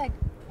got here, I was like,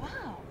 wow,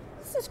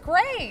 this is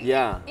great.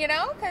 Yeah. You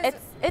know? 'Cause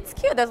It's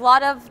cute. There's a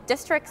lot of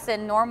districts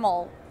in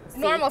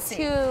Normalcy.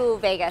 to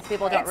Vegas.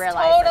 People don't it's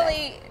realize. it.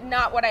 totally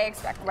not what I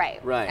expected. Right.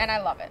 Right. And I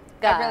love it.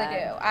 I really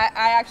Good. do. I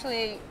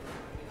actually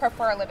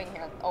prefer living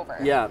here over.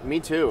 Yeah, me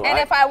too. And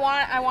if I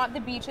want the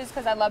beaches,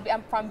 because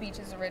I'm from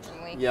beaches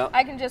originally. Yeah.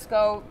 I can just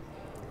go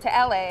to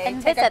LA,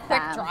 And take a visit quick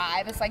them.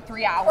 drive. It's like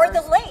 3 hours. Or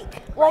the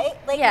lake, right?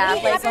 Lake yeah,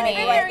 Mead Lake is right Mead.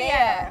 there.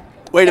 Yeah.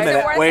 Wait a Is it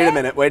minute, worth wait a it?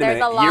 minute, wait a There's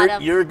minute. a lot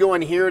of- You're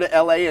going here to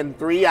LA in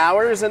 3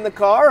 hours in the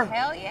car?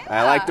 Hell yeah.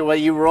 I like the way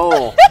you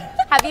roll.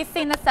 Have you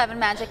seen the 7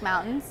 Magic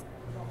Mountains?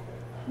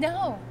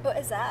 No. What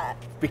is that?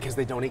 Because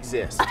they don't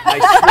exist. I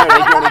swear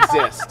they don't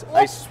exist.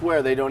 I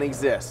swear they don't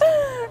exist.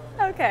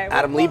 Okay.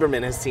 Adam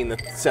Lieberman has seen the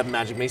 7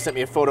 Magic Men. He sent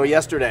me a photo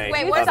yesterday.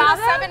 Wait, of what's it. saw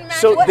the them? 7 magic?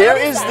 So What there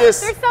is is that?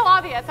 this. They're so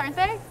obvious, aren't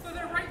they?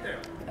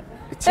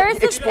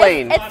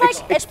 Explain. It's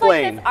like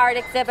Explain. this art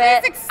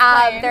exhibit. Please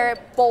explain. They're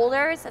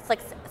boulders. It's like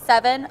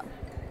 7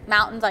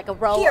 mountains, like a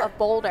row Here. of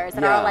boulders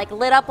that Yeah. are like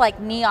lit up like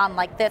neon,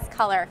 like this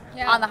color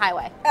Yeah. on the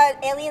highway.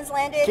 Aliens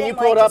landed. Can you and,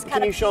 pull like, it up? just Can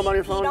kinda you show 'em on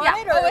your peed phone? on Yeah.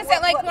 it, or Oh, is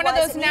it like what one of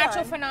was those it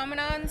natural neon?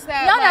 phenomenons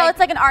that? No, it's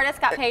like an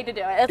artist got paid to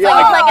do it. It's Yeah,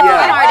 like it's like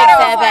yeah. an art I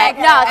was exhibit. like,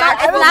 No, it's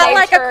not actual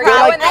like a nature. crop. They're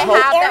like When they have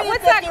that, Area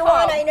what's that 51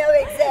 called? I know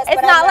exists, It's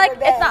but not I've like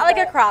never it's not been, like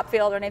a but- crop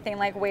field or anything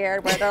like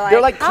weird where they're like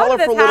They're like "How did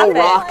colorful this little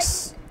happen?"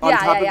 rocks on Yeah,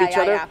 top yeah, of each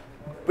yeah, other. yeah.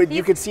 But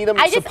you can see them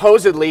I just-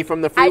 supposedly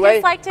from the freeway.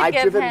 just like to I've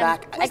give driven him-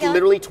 back I like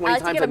literally to 20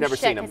 give times. him I've never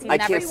shit seen them. 'cause he's I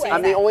never can't. seen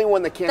I'm the it. only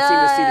one that can't seem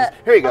to see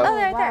these. Here you go. Oh,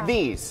 right there.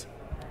 These.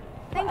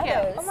 Thank you.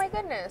 Those. Oh my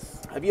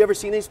goodness. Have you ever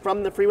seen these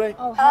from the freeway?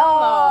 Oh hell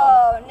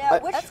Oh no!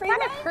 Which no. That's freeway?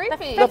 kind of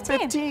creepy. The 15.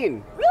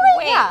 15. Really?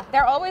 Wait, Yeah.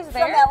 they're always From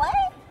there. LA?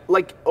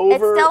 Like It's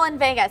over. still in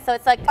Vegas, so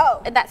it's like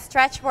Oh. in that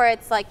stretch where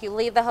it's like you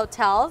leave the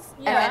hotels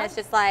and then Yeah. it's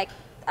just like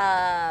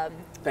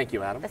Thank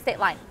you, Adam. the state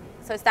line.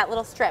 So it's that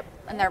little strip,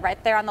 and they're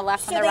right there on the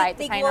left So and the right,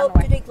 they depending glow. on the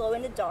way. Do they glow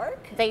in the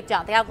dark? They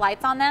don't. They have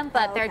lights on them,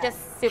 but Oh, they're okay.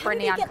 just super How do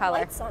they neon get color.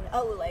 lights on?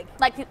 Oh, like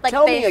Like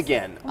Tell me they-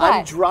 again. I'm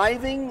What?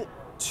 driving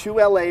to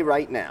LA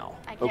right now.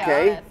 I can't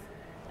Okay. with this.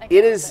 I can't It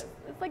with is. this.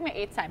 It's like my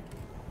 8th time.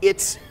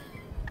 It's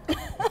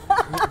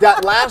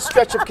that last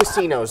stretch of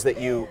casinos that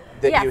you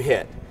Yes.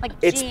 hit. Like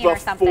it's Gene or before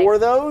something.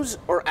 those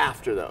or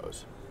after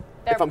those.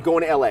 They're- If I'm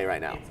going to LA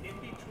right now. It's in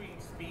between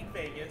Speed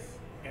Vegas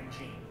and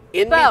Gene.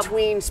 In Boom.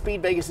 between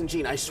Speed Vegas and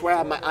Gene, I swear I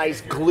have my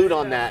eyes glued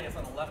on that. It's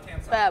on the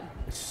left-hand side. Boom.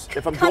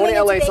 If I'm Coming going to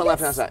LA, into it's on the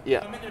left Vegas? hand side. Yeah.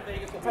 Come into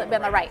Vegas, we'll So be it'll be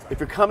on the right. If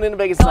you're coming into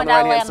Vegas, it's on Going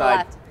the to right LA hand on the side.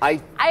 left.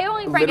 I I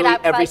only bring it literally up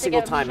 'cause I every like to single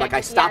give him time. shit Like I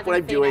 'cause he stop what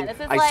I'm hasn't seen it. doing. This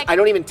is I like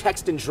don't even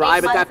text and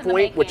drive at months that in the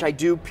point, which making. I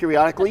do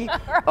periodically.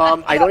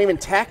 I don't even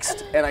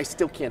text, and I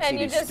still can't see And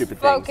you these just stupid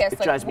focus, things. It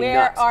like, drives me where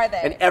nuts. are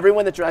they? And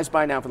everyone that drives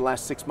by now for the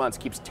last 6 months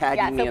keeps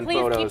tagging Yeah, me so in please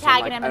photos. keep I'm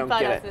tagging like, him I in don't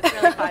get photos. it.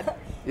 It's really fun.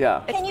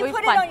 Yeah. Can you It's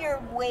put fun. it on your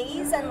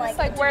Waze and like,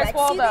 like, it where's directs you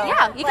Waldo? there?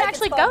 Yeah, you can Like,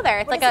 actually it's go called- there.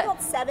 It's what like is a- it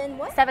called? 7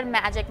 what? 7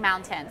 Magic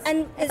Mountains.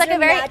 And it's is like there a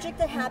very magic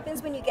that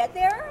happens when you get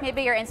there?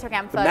 maybe your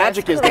Instagram photos.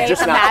 magic is they're create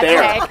just the not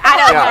there. magic. I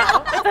don't Yeah.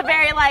 know. It's a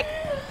very like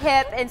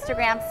hip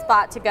Instagram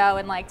spot to go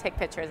and like take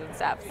pictures and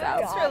stuff. So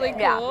That's really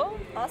Yeah. cool.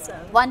 Awesome.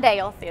 one day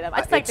you'll see them. I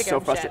just like to It's give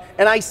so them shit. frustrating.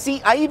 And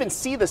I even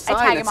see the sign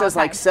tag that him all says the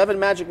like time. 7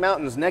 Magic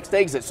Mountains, next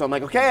exit. So I'm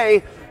like,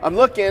 okay, I'm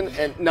looking,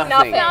 and nothing.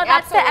 Nothing. No,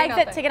 that's the Absolutely exit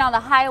nothing. to get on the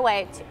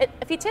highway.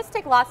 If you just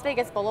take Las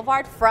Vegas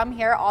Boulevard from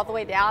here all the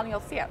way down,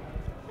 you'll see it.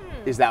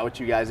 Is that what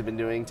you guys have been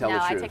doing? Tell No,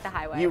 the I truth. take the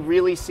highway. You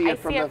really see I it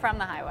from see the it from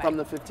the highway. From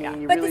the 15, Yeah.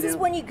 you But really this is do?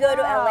 when you go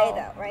to LA, Oh.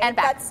 though, right? And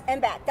back.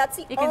 And back. That's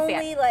the You can see it.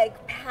 only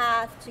like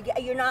path to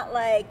get. You're not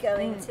like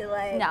going to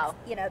like. No.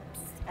 You know.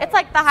 It's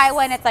like the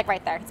highway and it's like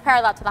right there. It's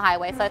parallel to the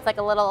highway, so it's like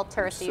a little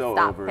touristy So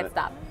stop, over pit it.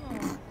 stop.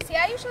 So See,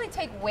 I usually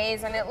take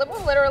Waze, and it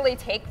will literally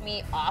take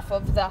me off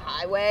of the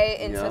highway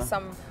into Yeah.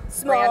 some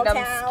Small random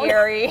town.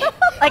 scary.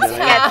 Like,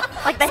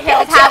 like the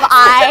hills have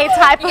eye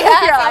type of.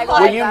 Yes, You're I'm like,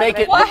 Will you make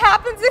it? What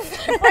happens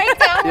if I break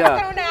down? Yeah.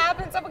 What's going to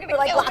happen? Someone We're going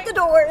like, to kill lock me. the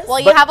doors. well,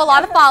 you have a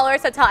lot of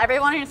followers, so tell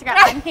everyone on Instagram,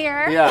 I'm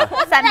here. Yeah.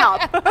 Send help.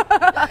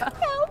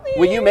 Help me.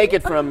 Will you make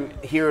it from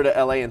here to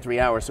LA in 3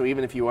 hours? So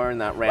even if you are in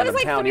that random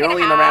like town, 3 you're and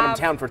only a in the random half?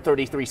 town for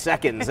 33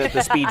 seconds at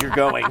the speed you're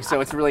going.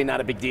 So it's really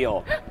not a big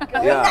deal.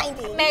 Go Yeah.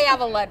 90. May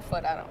have a lead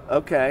foot. I don't know.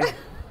 Okay.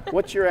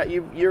 What's your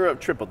you're at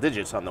triple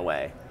digits on the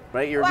way,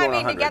 right? You're Well, I going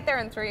mean, to 100. get there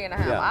in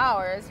 3.5 Yeah.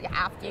 hours, you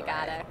have to. You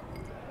got it.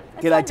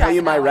 Did I tell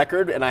you my Dressing out.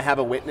 record? And I have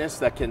a witness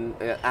that can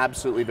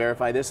absolutely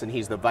verify this, and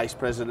he's the vice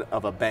president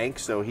of a bank,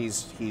 so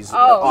he's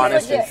Oh,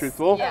 honest and legit.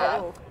 truthful.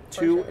 Yeah.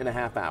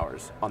 2.5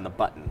 hours on the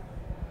button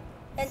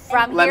And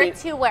From Let here me-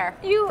 to where?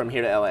 You. from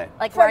here to LA.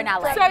 Like we're in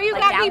LA. So you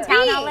like got me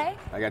downtown beat. LA?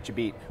 I got you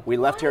beat. We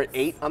left here at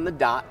 8 on the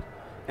dot,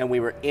 and we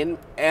were in.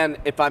 And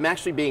if I'm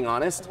actually being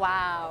honest,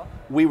 Wow.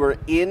 we were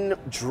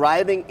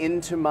driving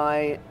into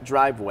my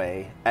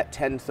driveway at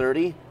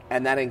 10:30,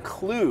 and that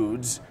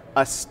includes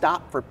a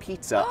stop for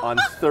pizza on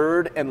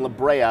 3rd and La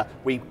Brea.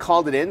 We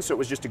called it in, so it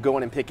was just to go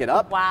in and pick it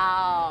up.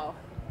 Wow.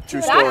 True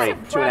That's story.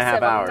 impressive. 2.5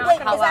 I'm hours. not wait,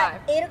 gonna is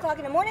that lie. 8 o'clock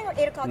in the morning or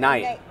 8 o'clock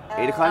Night. at night?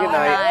 8 o'clock at Oh,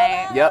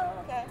 night. night.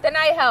 Yep. Okay. The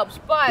night helps,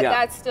 but Yeah.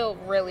 that's still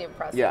really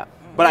impressive. Yeah.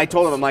 But I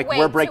told him, I'm like, Wait,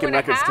 we're breaking 2.5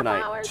 records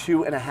tonight. hours?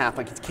 2.5.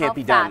 Like, it can't How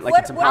be done. fast? Like,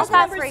 What- it's what How impossible.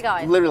 fast were you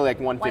going? Literally like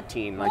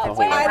 115, like the whole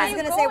Wait, way. I Where was are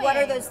going you to say, what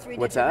are going? those 3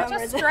 What's digit that?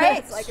 numbers? Just straight,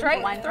 It's like-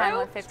 straight One time through?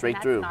 115. Straight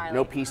that's through. gnarly.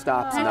 No P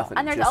stops, And- nothing.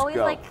 And there's Just always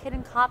go. like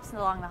hidden cops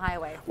along the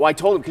highway. Well, I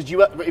told him because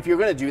if you're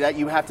going to do that,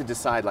 you have to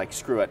decide like,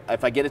 screw it.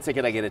 If I get a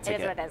ticket, I get a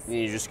ticket. what it is. And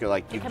you just go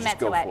like, you Commit just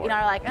go to it. for You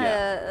know, like,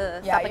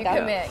 Yeah, stop and you go.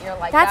 commit. You're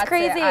like, That's it.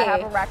 crazy. I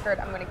have a record.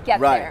 I'm going to get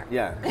Right. there.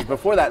 Yeah. 'Cause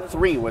before that,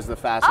 3 was the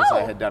fastest I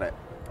Oh. had done it.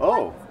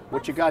 Oh,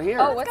 what you got here?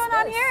 Oh, What's what's going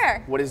on this?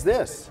 here? What is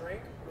this?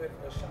 Drink with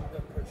a shot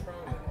of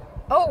Patron.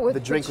 Oh, with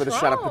The drink with a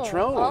shot of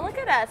Patron. Oh, look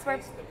at us. We're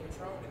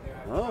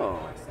Oh.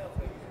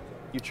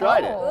 You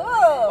tried it.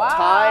 Oh, Wow.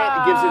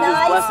 Ty gives it his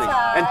Nice, blessing.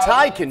 Ty. And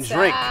Ty can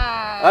drink.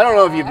 Ty. I don't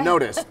know if you've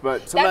noticed,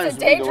 but sometimes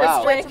when we go dangerous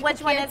out, drink.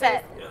 which one is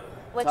it?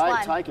 Which Ty,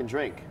 one? Ty can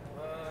drink.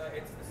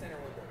 It's the center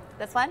window.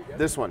 This one?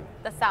 This one,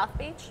 The South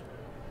Beach?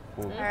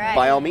 All right.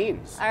 by all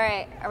means. All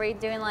right. Are we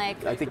doing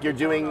like? I think you're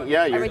doing,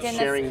 yeah, you're we doing this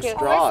sharing cute-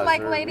 straws.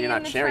 like or Lady you're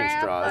and not the sharing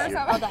Tramp straws. or you're-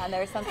 something. Hold on.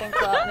 There's something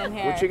floating in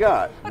here. What you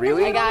got?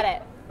 Really? I got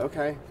it.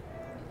 Okay.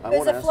 I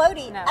There's won't a ask.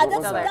 floaty. No, What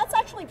was that's, that? that's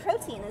actually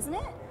protein, isn't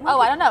it? Oh,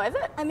 I don't know. Is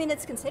it? I mean,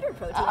 it's considered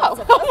protein. Oh.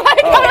 It's a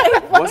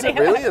floaty. Oh, was it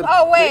really? a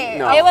Oh, wait. thing?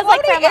 No. It was like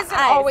Floaty from the isn't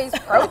ice. always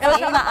protein. It was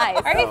from the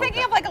ice. Are you Oh, thinking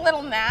okay. of like a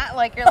little gnat?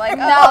 Like you're like,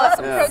 No. oh,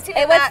 some Yeah. protein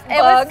It in was. that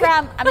It was bug.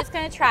 from. I'm just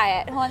gonna try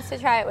it. Who wants to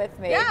try it with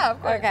me? Yeah,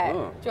 of course. Okay. Oh, Do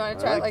you want I to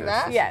try it like this.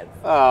 that? Yes.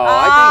 Oh,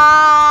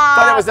 I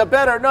thought it was a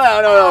better.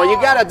 No. You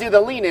gotta do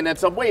the lean in.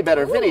 It's a way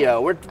better video.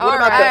 What All about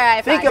right. the? All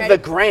right, think fine, of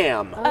ready? the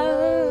gram.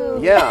 Oh.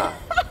 Yeah.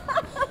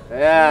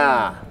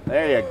 Yeah.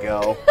 There you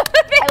go.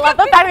 I love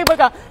the fact we both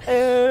go.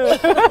 Ooh.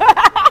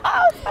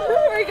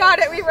 We got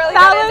it. We really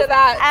That got into was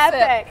that.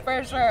 epic. Sip,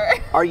 for sure.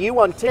 Are you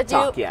on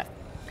TikTok you- yet?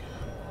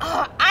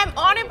 I'm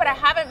on it, but I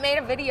haven't made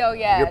a video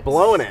yet. You're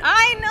blowing it.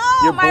 I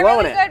know. You're My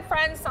blowing really it. good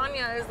friend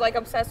Sonia is like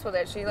obsessed with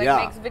it. She like Yeah.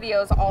 makes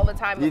videos all the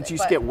time. You with it,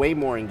 just but get way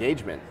more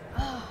engagement.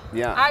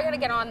 Yeah. I gotta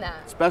get on that.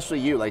 Especially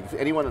you, like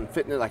anyone in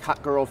fitness, like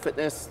hot girl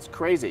fitness, it's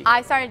crazy.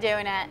 I started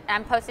doing it.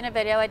 I'm posting a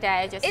video a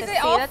day just Is to it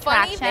see all the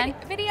funny traction.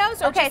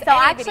 videos? Or Okay, just so I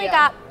any actually video?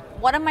 got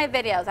one of my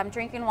videos. I'm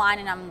drinking wine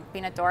and I'm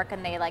being a dork,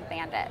 and they like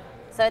banned it.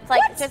 So it's like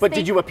just. but think-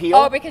 did you appeal?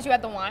 Oh, because you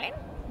had the wine?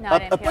 No, I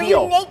didn't Were feel Were it.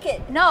 appeal? you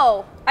naked?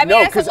 No. I mean, No,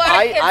 there's a 'cause lot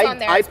of kids on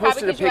there. I It's probably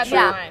posted a because you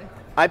had the picture. wine.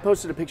 I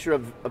posted a picture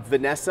of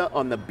Vanessa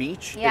on the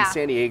beach Yeah. in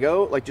San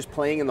Diego, like just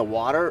playing in the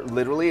water,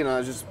 literally, and I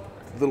was just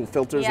little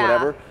filters, Yeah.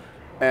 whatever,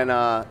 and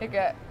You're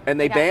good.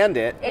 they Yeah. banned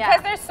it. Yeah.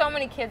 Because there's so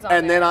many kids on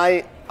And there.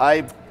 then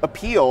I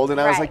appealed, and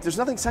I was Right. like, "There's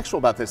nothing sexual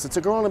about this. It's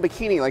a girl in a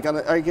bikini. Like,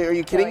 are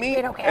you kidding like, me?"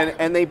 "We don't care."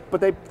 And they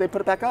put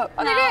it back up.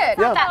 Oh, they No, did? It's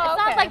not, Yeah. that, Oh, it's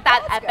not okay. like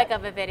that That's epic good.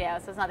 of a video,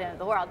 so it's not the end of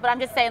the world. But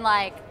I'm just saying,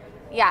 like,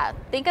 yeah,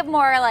 think of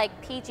more like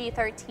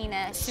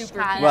PG-13ish Super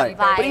kind Right, of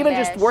vibe. but even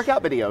just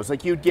workout videos,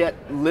 like you'd get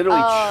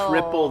literally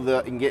triple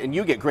the, and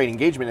you get great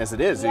engagement as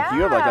it is. Like,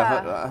 you have like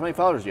Yeah. how many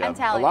followers do you I'm have?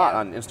 A telling lot you.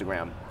 on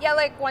Instagram. Yeah,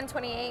 like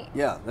 128.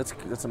 Yeah,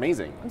 that's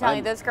amazing. I'm telling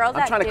you, those girls I'm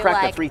that trying to do crack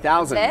like the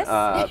 3,000 this,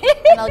 uh,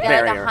 and they'll get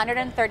barrier. like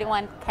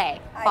 131K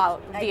I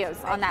views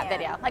on that can't.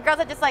 video. Like girls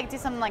that just like do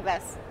something like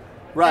this.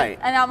 Right.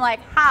 And I'm like,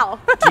 how?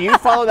 Do you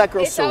follow that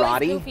girl It's always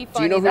Sarati? goofy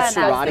Do you know who funny. That's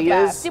the Sarati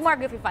best. is? Do more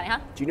goofy funny, huh?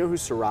 Do you know who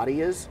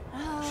Sarati is?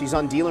 She's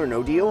on Deal or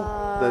No Deal,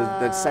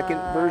 the second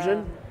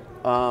version.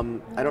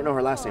 I don't know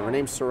her last name. Her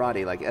name's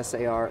Sarati, like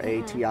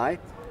Sarati.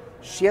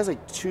 She has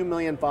like 2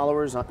 million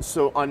followers.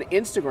 So on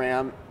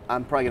Instagram,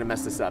 I'm probably gonna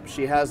mess this up.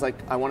 She has like,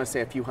 I want to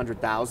say a few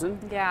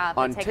 100,000. Yeah,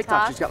 but On TikTok,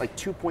 TikTok? she's got like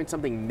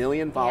 2-point-something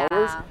million followers,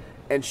 Yeah.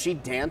 and she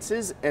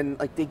dances, and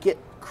like they get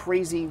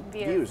crazy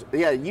Views. views.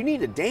 Yeah, you need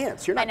to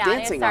dance. You're I not know, I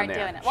need to dancing start on there.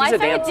 doing it. She's Well, a I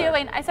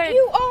dancer. started.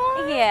 You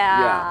are?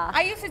 Yeah.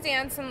 I used to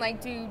dance and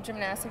like do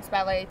gymnastics,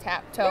 ballet,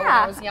 tap toe when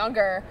Yeah. I was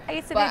younger. I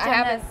used to but be a I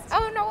haven't. gymnast.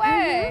 Oh no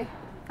way!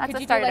 That's Could what you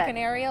do started like it. an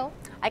aerial?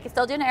 I can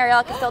still do an aerial.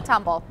 I can still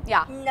tumble.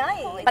 Yeah.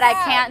 Nice. But I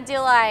can't do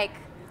like,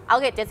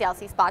 I'll get dizzy. I'll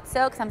see spots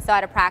still because I'm so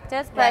out of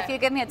practice. But Right. if you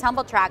give me a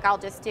tumble track, I'll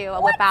just do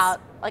a whip out,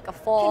 like a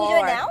full. Can you do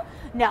it or- now?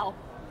 No.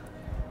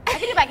 I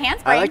can do back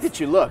handsprings. I like that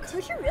you looked.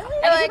 Would you really?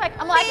 I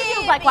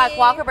can do like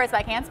walkovers,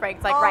 back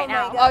handsprings, like Oh right my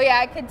now. God. Oh yeah,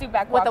 I could do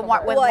back With the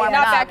walkover. with Well, warming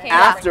not up. backhand.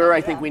 After, I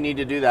think we need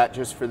to do that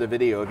just for the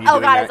video of you Oh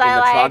doing God, that as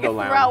I in the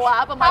like Trago throw Lounge.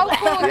 up. I'm How like,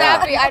 cool would Yeah.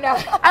 that be? I know.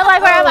 I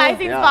like where I'm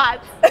icing Yeah.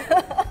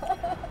 spots.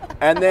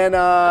 And then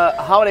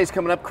holidays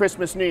coming up,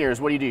 Christmas, New Year's.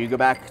 What do? You go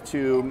back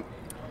to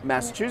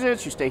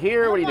Massachusetts? You stay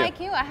here? What do you do? Like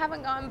you, I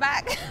haven't gone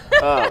back.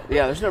 Oh,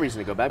 yeah, there's no reason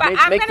to go back. But Make,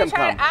 I'm make gonna them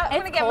try. come. I'm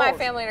gonna It's get my cold.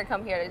 family to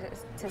come here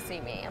to see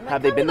me. I'm like,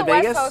 Have they come been to the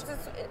West Vegas?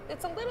 Coast,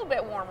 it's a little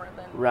bit warmer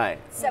than Right.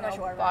 So much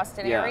warmer.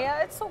 Boston Yeah. area.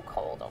 It's so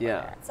cold over Yeah.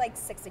 there. It's like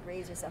 6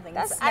 degrees or something.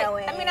 That's It's I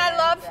snowing. mean I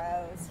love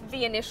gross.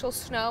 the initial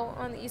snow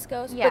on the East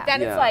Coast, Yeah. but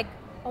then Yeah. it's like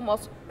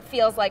almost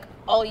feels like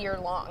all year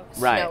long.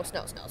 Right.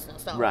 Snow.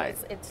 Right.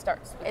 It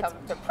starts to It's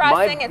become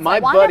depressing. It's my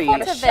like buddy- wonderful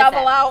want to to shovel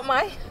visit. out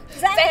my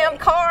Exactly. damn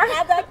car.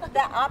 Have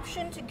the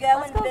option to go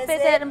Let's and go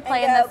visit and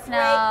play in go, the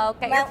snow,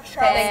 great, get your Mount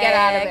Charleston, fix. Get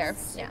out of there.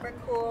 Super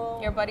cool.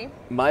 Your buddy?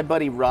 My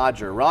buddy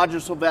Roger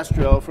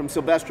Silvestro from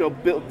Silvestro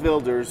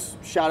Builders.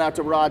 Shout out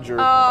to Roger.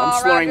 Oh,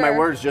 I'm slurring my Roger.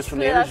 words just from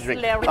the energy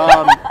drink.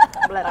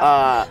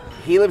 Slurry.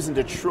 He lives in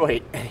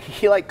Detroit. And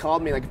he like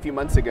called me like a few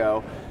months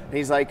ago, and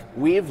he's like,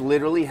 "We've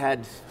literally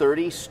had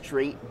 30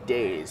 straight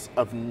days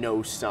of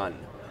no sun."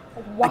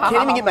 I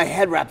can't even get my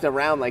head wrapped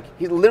around like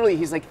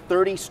he's like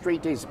 30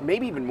 straight days,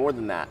 maybe even more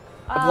than that.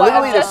 Of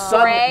literally the Just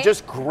sun gray?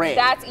 just gray.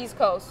 That's East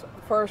Coast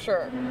for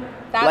sure.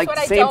 That's like what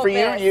I same don't for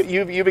you. miss.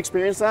 You've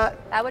experienced that?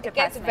 That would It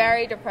depress gets me.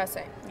 very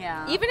depressing.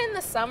 Yeah. Even in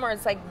the summer,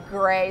 it's like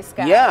gray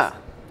skies. Yeah.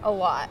 A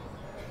lot.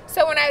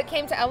 So when I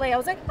came to LA, I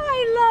was like,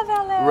 I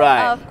love LA.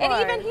 Right. Of And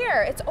course. even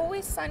here, it's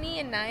always sunny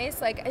and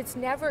nice. Like it's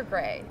never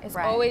gray. It's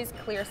Right. always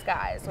clear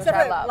skies, which Except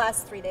I for love. the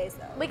last 3 days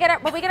though. we get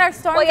our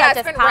storms Well, yeah, that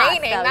it's just been passed,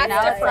 raining. though, That's you know?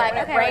 It's different. like, When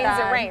it okay, we're rains,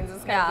 it done. rains.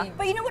 It's gonna Yeah. be.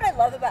 But you know what I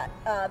love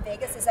about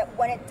Vegas is that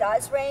when it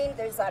does rain,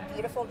 there's that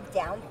beautiful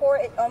downpour.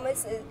 It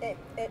almost it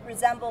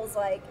resembles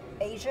like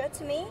Asia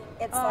to me.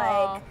 It's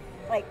Aw.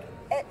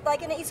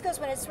 like in the East Coast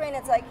when it's rain,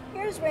 it's like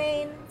here's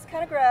rain. It's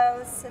kind of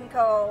gross and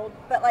cold.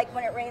 But like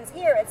when it rains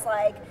here, it's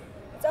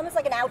almost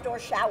like an outdoor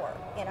shower.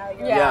 You know?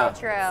 Yeah.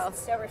 True. It's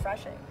so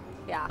refreshing.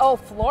 Yeah. Oh,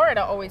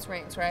 Florida always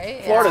rains,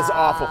 right? Florida's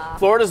awful.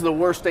 Florida's the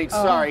worst state.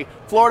 Sorry.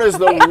 Florida's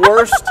the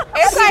worst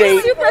It's like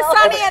state. super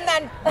sunny and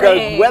then The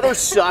rain. weather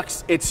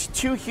sucks. It's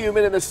too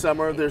humid in the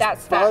summer. There's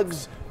That's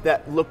bugs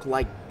that look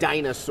like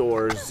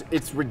dinosaurs.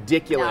 It's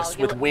ridiculous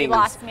No, with you wings.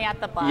 lost me at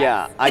the bus.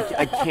 Yeah, I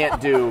can't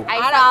do.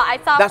 I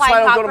saw That's why I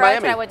flying don't go to cockroach when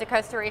Miami. I went to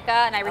Costa Rica,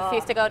 and I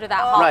refused to go to that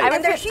hall. Right. I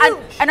And they're refused- and-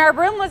 huge. And our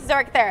room was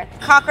right there.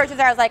 Cockroaches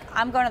there. I was like,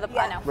 I'm going to the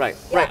Yeah. no. Right,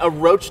 Yeah. right. A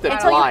roach that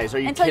Until flies. Are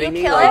you until kidding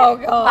me? kill Like, it, Oh,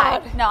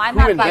 God. bye. No, I'm Who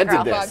not a bug invented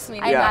girl. this? Bugs me.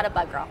 I'm Yeah. not a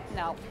bug girl.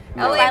 No.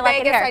 No. LA, I like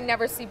it Vegas, here. I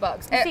never see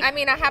bugs. see- I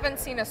mean, I haven't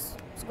seen a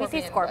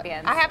scorpion. but-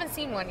 scorpions. I haven't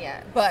seen one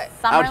yet, but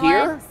Out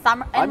here?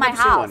 Summer in I've my never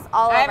seen house, one.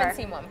 all over. I haven't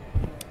seen one.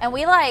 And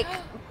we like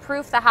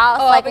proof the house,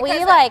 Oh, like because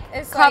we like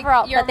it's cover like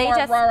up, you're but they more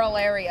just rural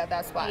area.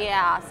 That's why.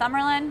 yeah.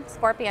 Summerlin,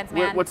 scorpions,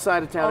 man. What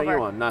side of town are you Over.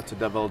 on? Not to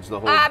divulge the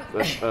whole.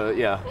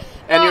 Yeah.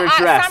 And Well, your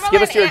address. Summerlin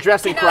Give us your and-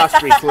 address and no, cross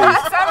street, please.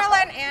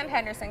 Summerlin and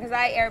Henderson, because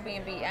I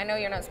Airbnb. I know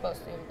you're not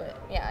supposed to, but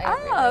yeah. I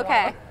Airbnb Oh,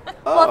 okay. one.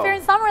 Well, Oh. if you're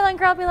in Summerlin,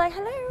 girl, be like,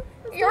 hello.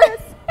 let's do You're-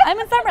 this. I'm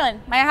in Summerlin.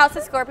 My house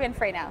is scorpion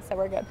free now, so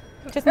we're good.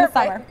 Just in the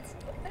summer. Perfect.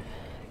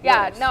 Yeah,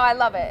 Nice. no, I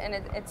love it, and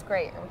it's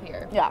great over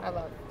here. Yeah.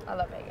 I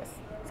love Vegas.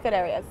 It's good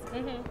areas.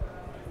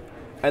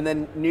 And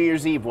then New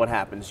Year's Eve, what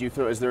happens?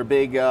 Is there a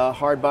big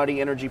hard body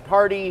energy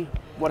party?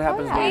 What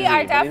happens yeah. New We Year's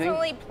are Eve? Anything?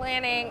 definitely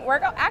planning. We're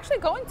actually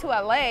going to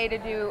LA to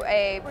do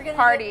a We're gonna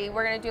party.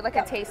 We're going to do like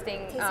a tasting.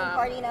 Tasting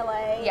party in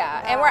LA.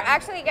 Yeah, and we're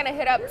actually going to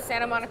hit up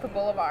Santa Monica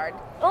Boulevard.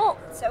 Oh,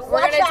 So We're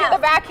watch going to do out. the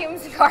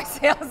vacuums car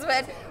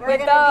salesman We're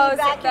with gonna be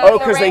those. vacuuming. Oh,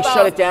 because they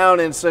shut it down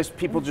and so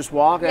people just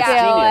walk. That's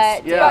Yeah.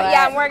 genius. Do it, Yeah. do it.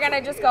 Yeah, and we're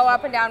gonna just go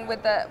up and down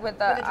with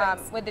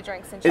the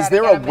drinks and try Is to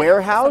there get a them in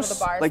warehouse? some of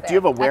the bars Like, do you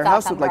have a there.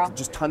 warehouse awesome, with like girl.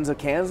 just tons of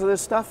cans of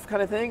this stuff,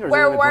 kind of thing, or is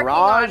We're it in a working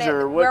garage, on it.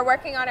 or what? We're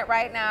working on it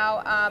right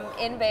now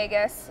in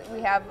Vegas.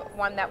 We have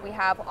one that we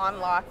have on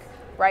lock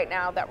right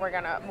now that we're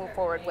gonna move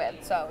forward with.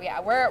 So yeah,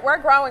 we're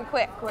growing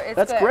quick. It's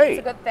That's good. great. It's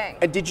a good thing.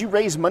 And did you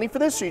raise money for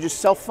this, or you just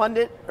self-fund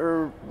it,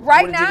 or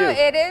Right what did now,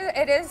 you do?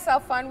 it is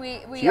self-fund.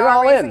 We you're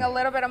all are raising in. a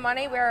little bit of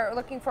money. We're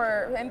looking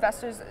for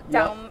investors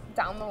down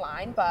the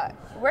line, but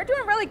we're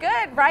doing really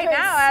good right Doing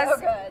now. so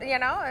As good. you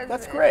know, as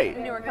That's a great.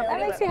 newer That company.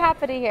 that makes you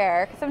happy to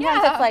hear. 'Cause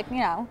sometimes Yeah. it's like,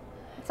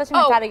 especially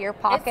when it's out of your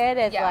pocket,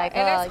 it's yeah, like,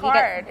 and it's you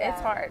hard. get.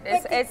 It's hard.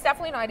 But It's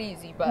definitely not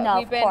easy, but No,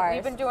 we've of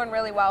course. been doing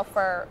really well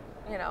for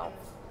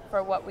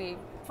for what we.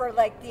 for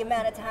like the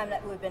amount of time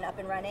that we've been up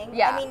and running.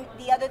 Yeah. I mean,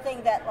 the other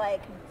thing that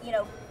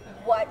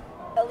what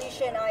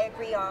Alicia and I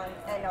agree on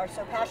and are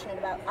so passionate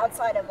about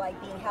outside of like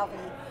being healthy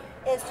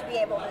is to be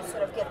able to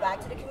sort of give back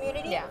to the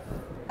community. Yeah.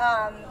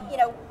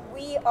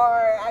 We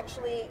are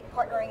actually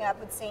partnering up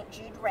with St.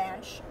 Jude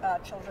Ranch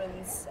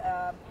Children's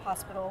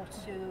Hospital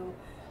to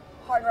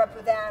partner up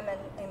with them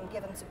and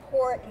give them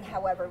support in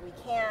however we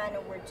can.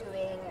 We're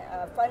doing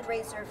a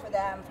fundraiser for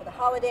them for the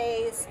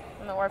holidays.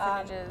 And the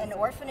orphanages. And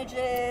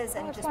orphanages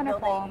and that's just wonderful.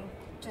 building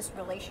just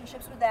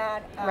relationships with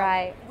that.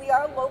 Right. We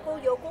are local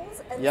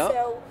yokels, and Yep.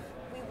 so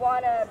we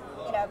want to,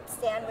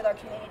 stand with our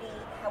community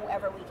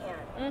however we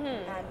can.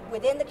 And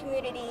within the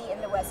community in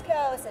the West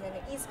Coast and in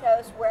the East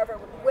Coast,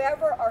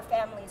 wherever our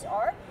families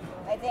are,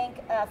 I think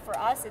for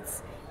us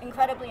it's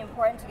incredibly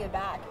important to give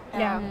back.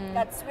 Yeah.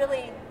 That's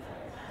really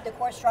the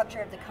core structure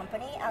of the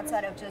company,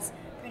 outside of just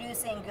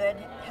producing good,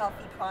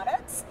 healthy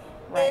products,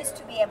 is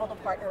to be able to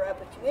partner up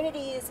with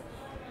communities,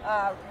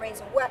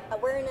 raise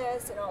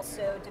awareness, and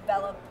also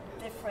develop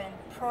different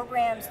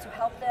programs to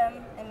help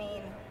them. I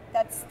mean,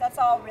 that's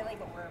all really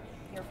what we're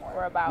here for.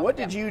 We're about. What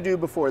did you do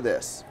before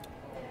this?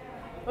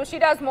 Well, she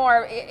does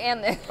more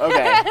in this.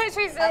 Okay.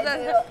 She still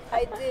does.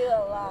 I do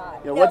a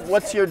lot. You know, No,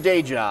 what's your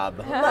day job?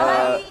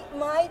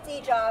 my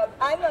day job,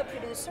 I'm a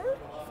producer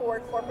for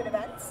corporate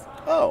events.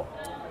 Oh,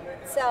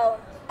 So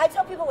I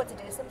tell people what to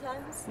do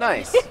sometimes.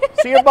 nice.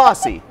 So you're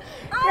bossy.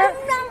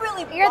 I'm not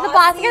really You're the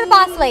boss. You're the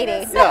boss bossy,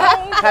 lady.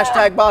 Yeah.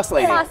 Hashtag boss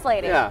lady. Boss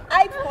lady. Yeah.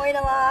 I point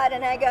a lot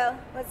and I go,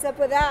 what's up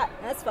with that?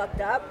 That's fucked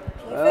up.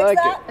 Can you I fix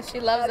like that? She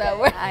loves that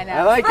word. I know.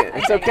 I like it.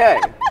 It's okay.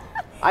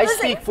 I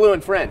speak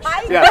fluent French.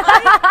 Yeah.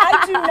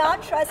 I do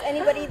not trust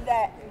anybody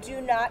that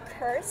do not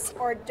curse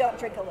or don't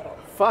drink a little.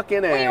 Fucking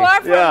A. Well, you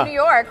are from yeah. New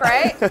York,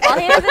 right? Well,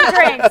 he doesn't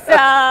drink, so.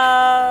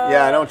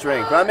 Yeah, I don't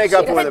drink, but I make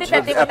up for it with 50-50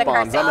 with the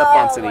F-bombs. I'm cursing.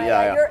 F-bomb city. my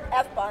Yeah, God, you're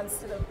F-bombs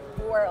to the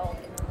world.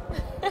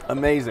 yeah.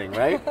 Amazing,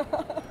 right?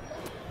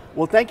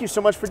 Well, thank you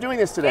so much for doing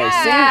this today.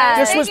 Yeah,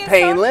 See, this thank was you so-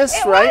 painless,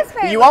 it right? was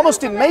painless. You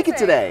almost It was didn't make it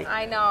amazing. today.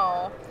 I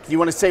know. Do you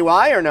want to say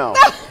why or no?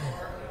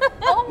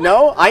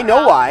 No, I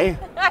know why.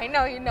 I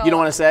know you know. You don't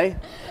want to say?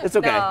 It's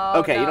okay. No,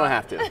 okay, you no. don't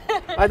have to.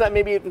 I thought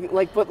maybe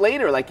but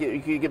later,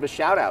 you could give a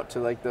shout out to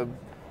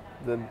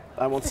the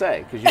I won't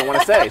say because you don't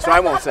want to say, so I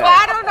won't say. Well,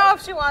 I don't know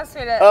if she wants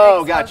me to.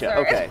 Oh, expose gotcha.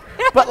 her. Okay.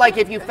 But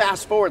if you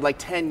fast forward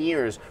 10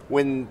 years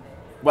when,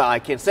 well, I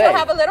can't say. She'll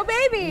have a little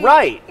baby.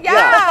 Right.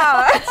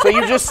 Yeah. So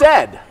you just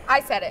said, I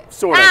said it.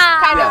 sort of.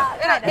 Kind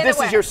Yeah. of. In a This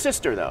way. is your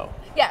sister, though.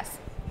 Yes.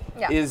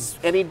 Yeah. Is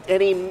any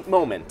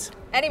moment,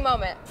 Any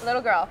moment,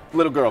 little girl.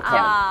 little girl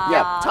coming?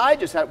 Yeah. Ty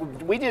just had.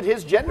 We did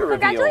his gender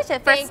reveal.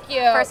 Congratulations. Thank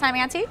you. First time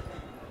auntie?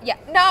 Yeah.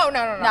 No. No,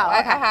 I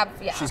okay. have.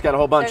 Yeah. She's got a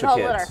whole bunch There's of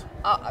a whole kids.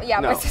 litter. Yeah.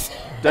 No. My sister.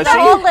 Does The she?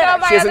 whole litter. No,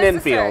 my She has an other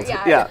sister,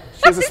 infield. yeah.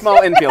 She has a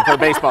small infield for a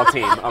baseball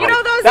team. Already.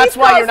 know those That's East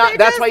why you're Coast not.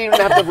 That's stages? why you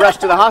didn't have to rush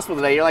to the hospital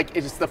today. You're like,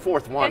 it's the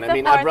fourth one. It's I the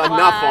mean, I've fourth run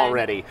enough one.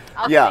 already.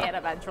 I'll yeah. say it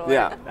eventually.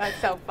 Yeah. That's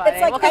so funny.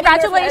 It's like Well, having your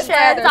congratulations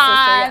friend's brother,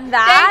 on sister.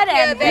 that. Thank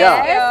you, and thank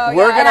Yeah, you.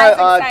 we're Yeah,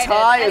 gonna. I'm excited.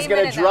 Ty is Any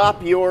gonna minute now.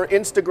 drop your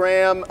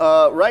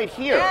Instagram right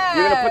here.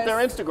 You're gonna put their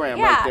Instagram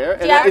Yeah. right there.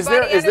 Do you have is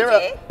there Hard is Body there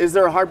a Energy? is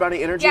there a Hard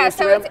Body Energy Yeah,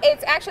 so Instagram?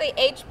 it's actually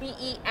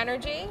HBE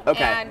Energy,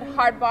 Okay. and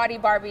Hard Body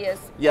Barbie is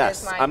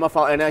Yes, is mine. I'm a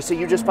follow, and I see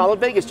you just followed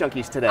Vegas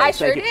Junkies today. I Thank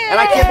sure you. did. And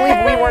I can't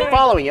believe we weren't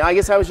following you. I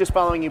guess I was just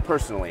following you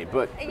personally,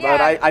 but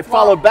Yeah. I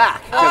followed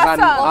back because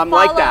Awesome. I'm We'll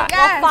like follow- that.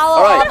 Yes. We'll follow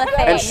All all right. the things.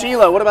 And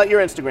Sheila, what about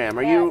your Instagram?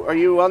 Are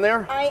you on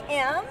there? I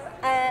am,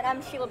 and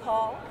I'm Sheila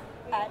Paul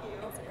at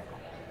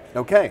Instagram.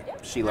 Okay,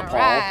 Sheila All Paul.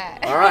 right.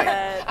 All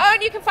right. Oh,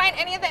 and you can find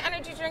any of the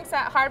energy drinks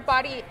at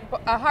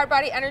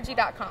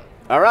hardbodyenergy.com.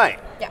 All right.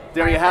 Yeah.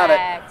 There you have it.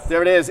 Perfect.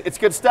 There it is. It's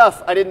good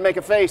stuff. I didn't make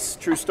a face.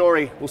 True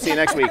story. We'll see you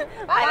next week.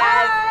 Bye,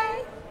 guys.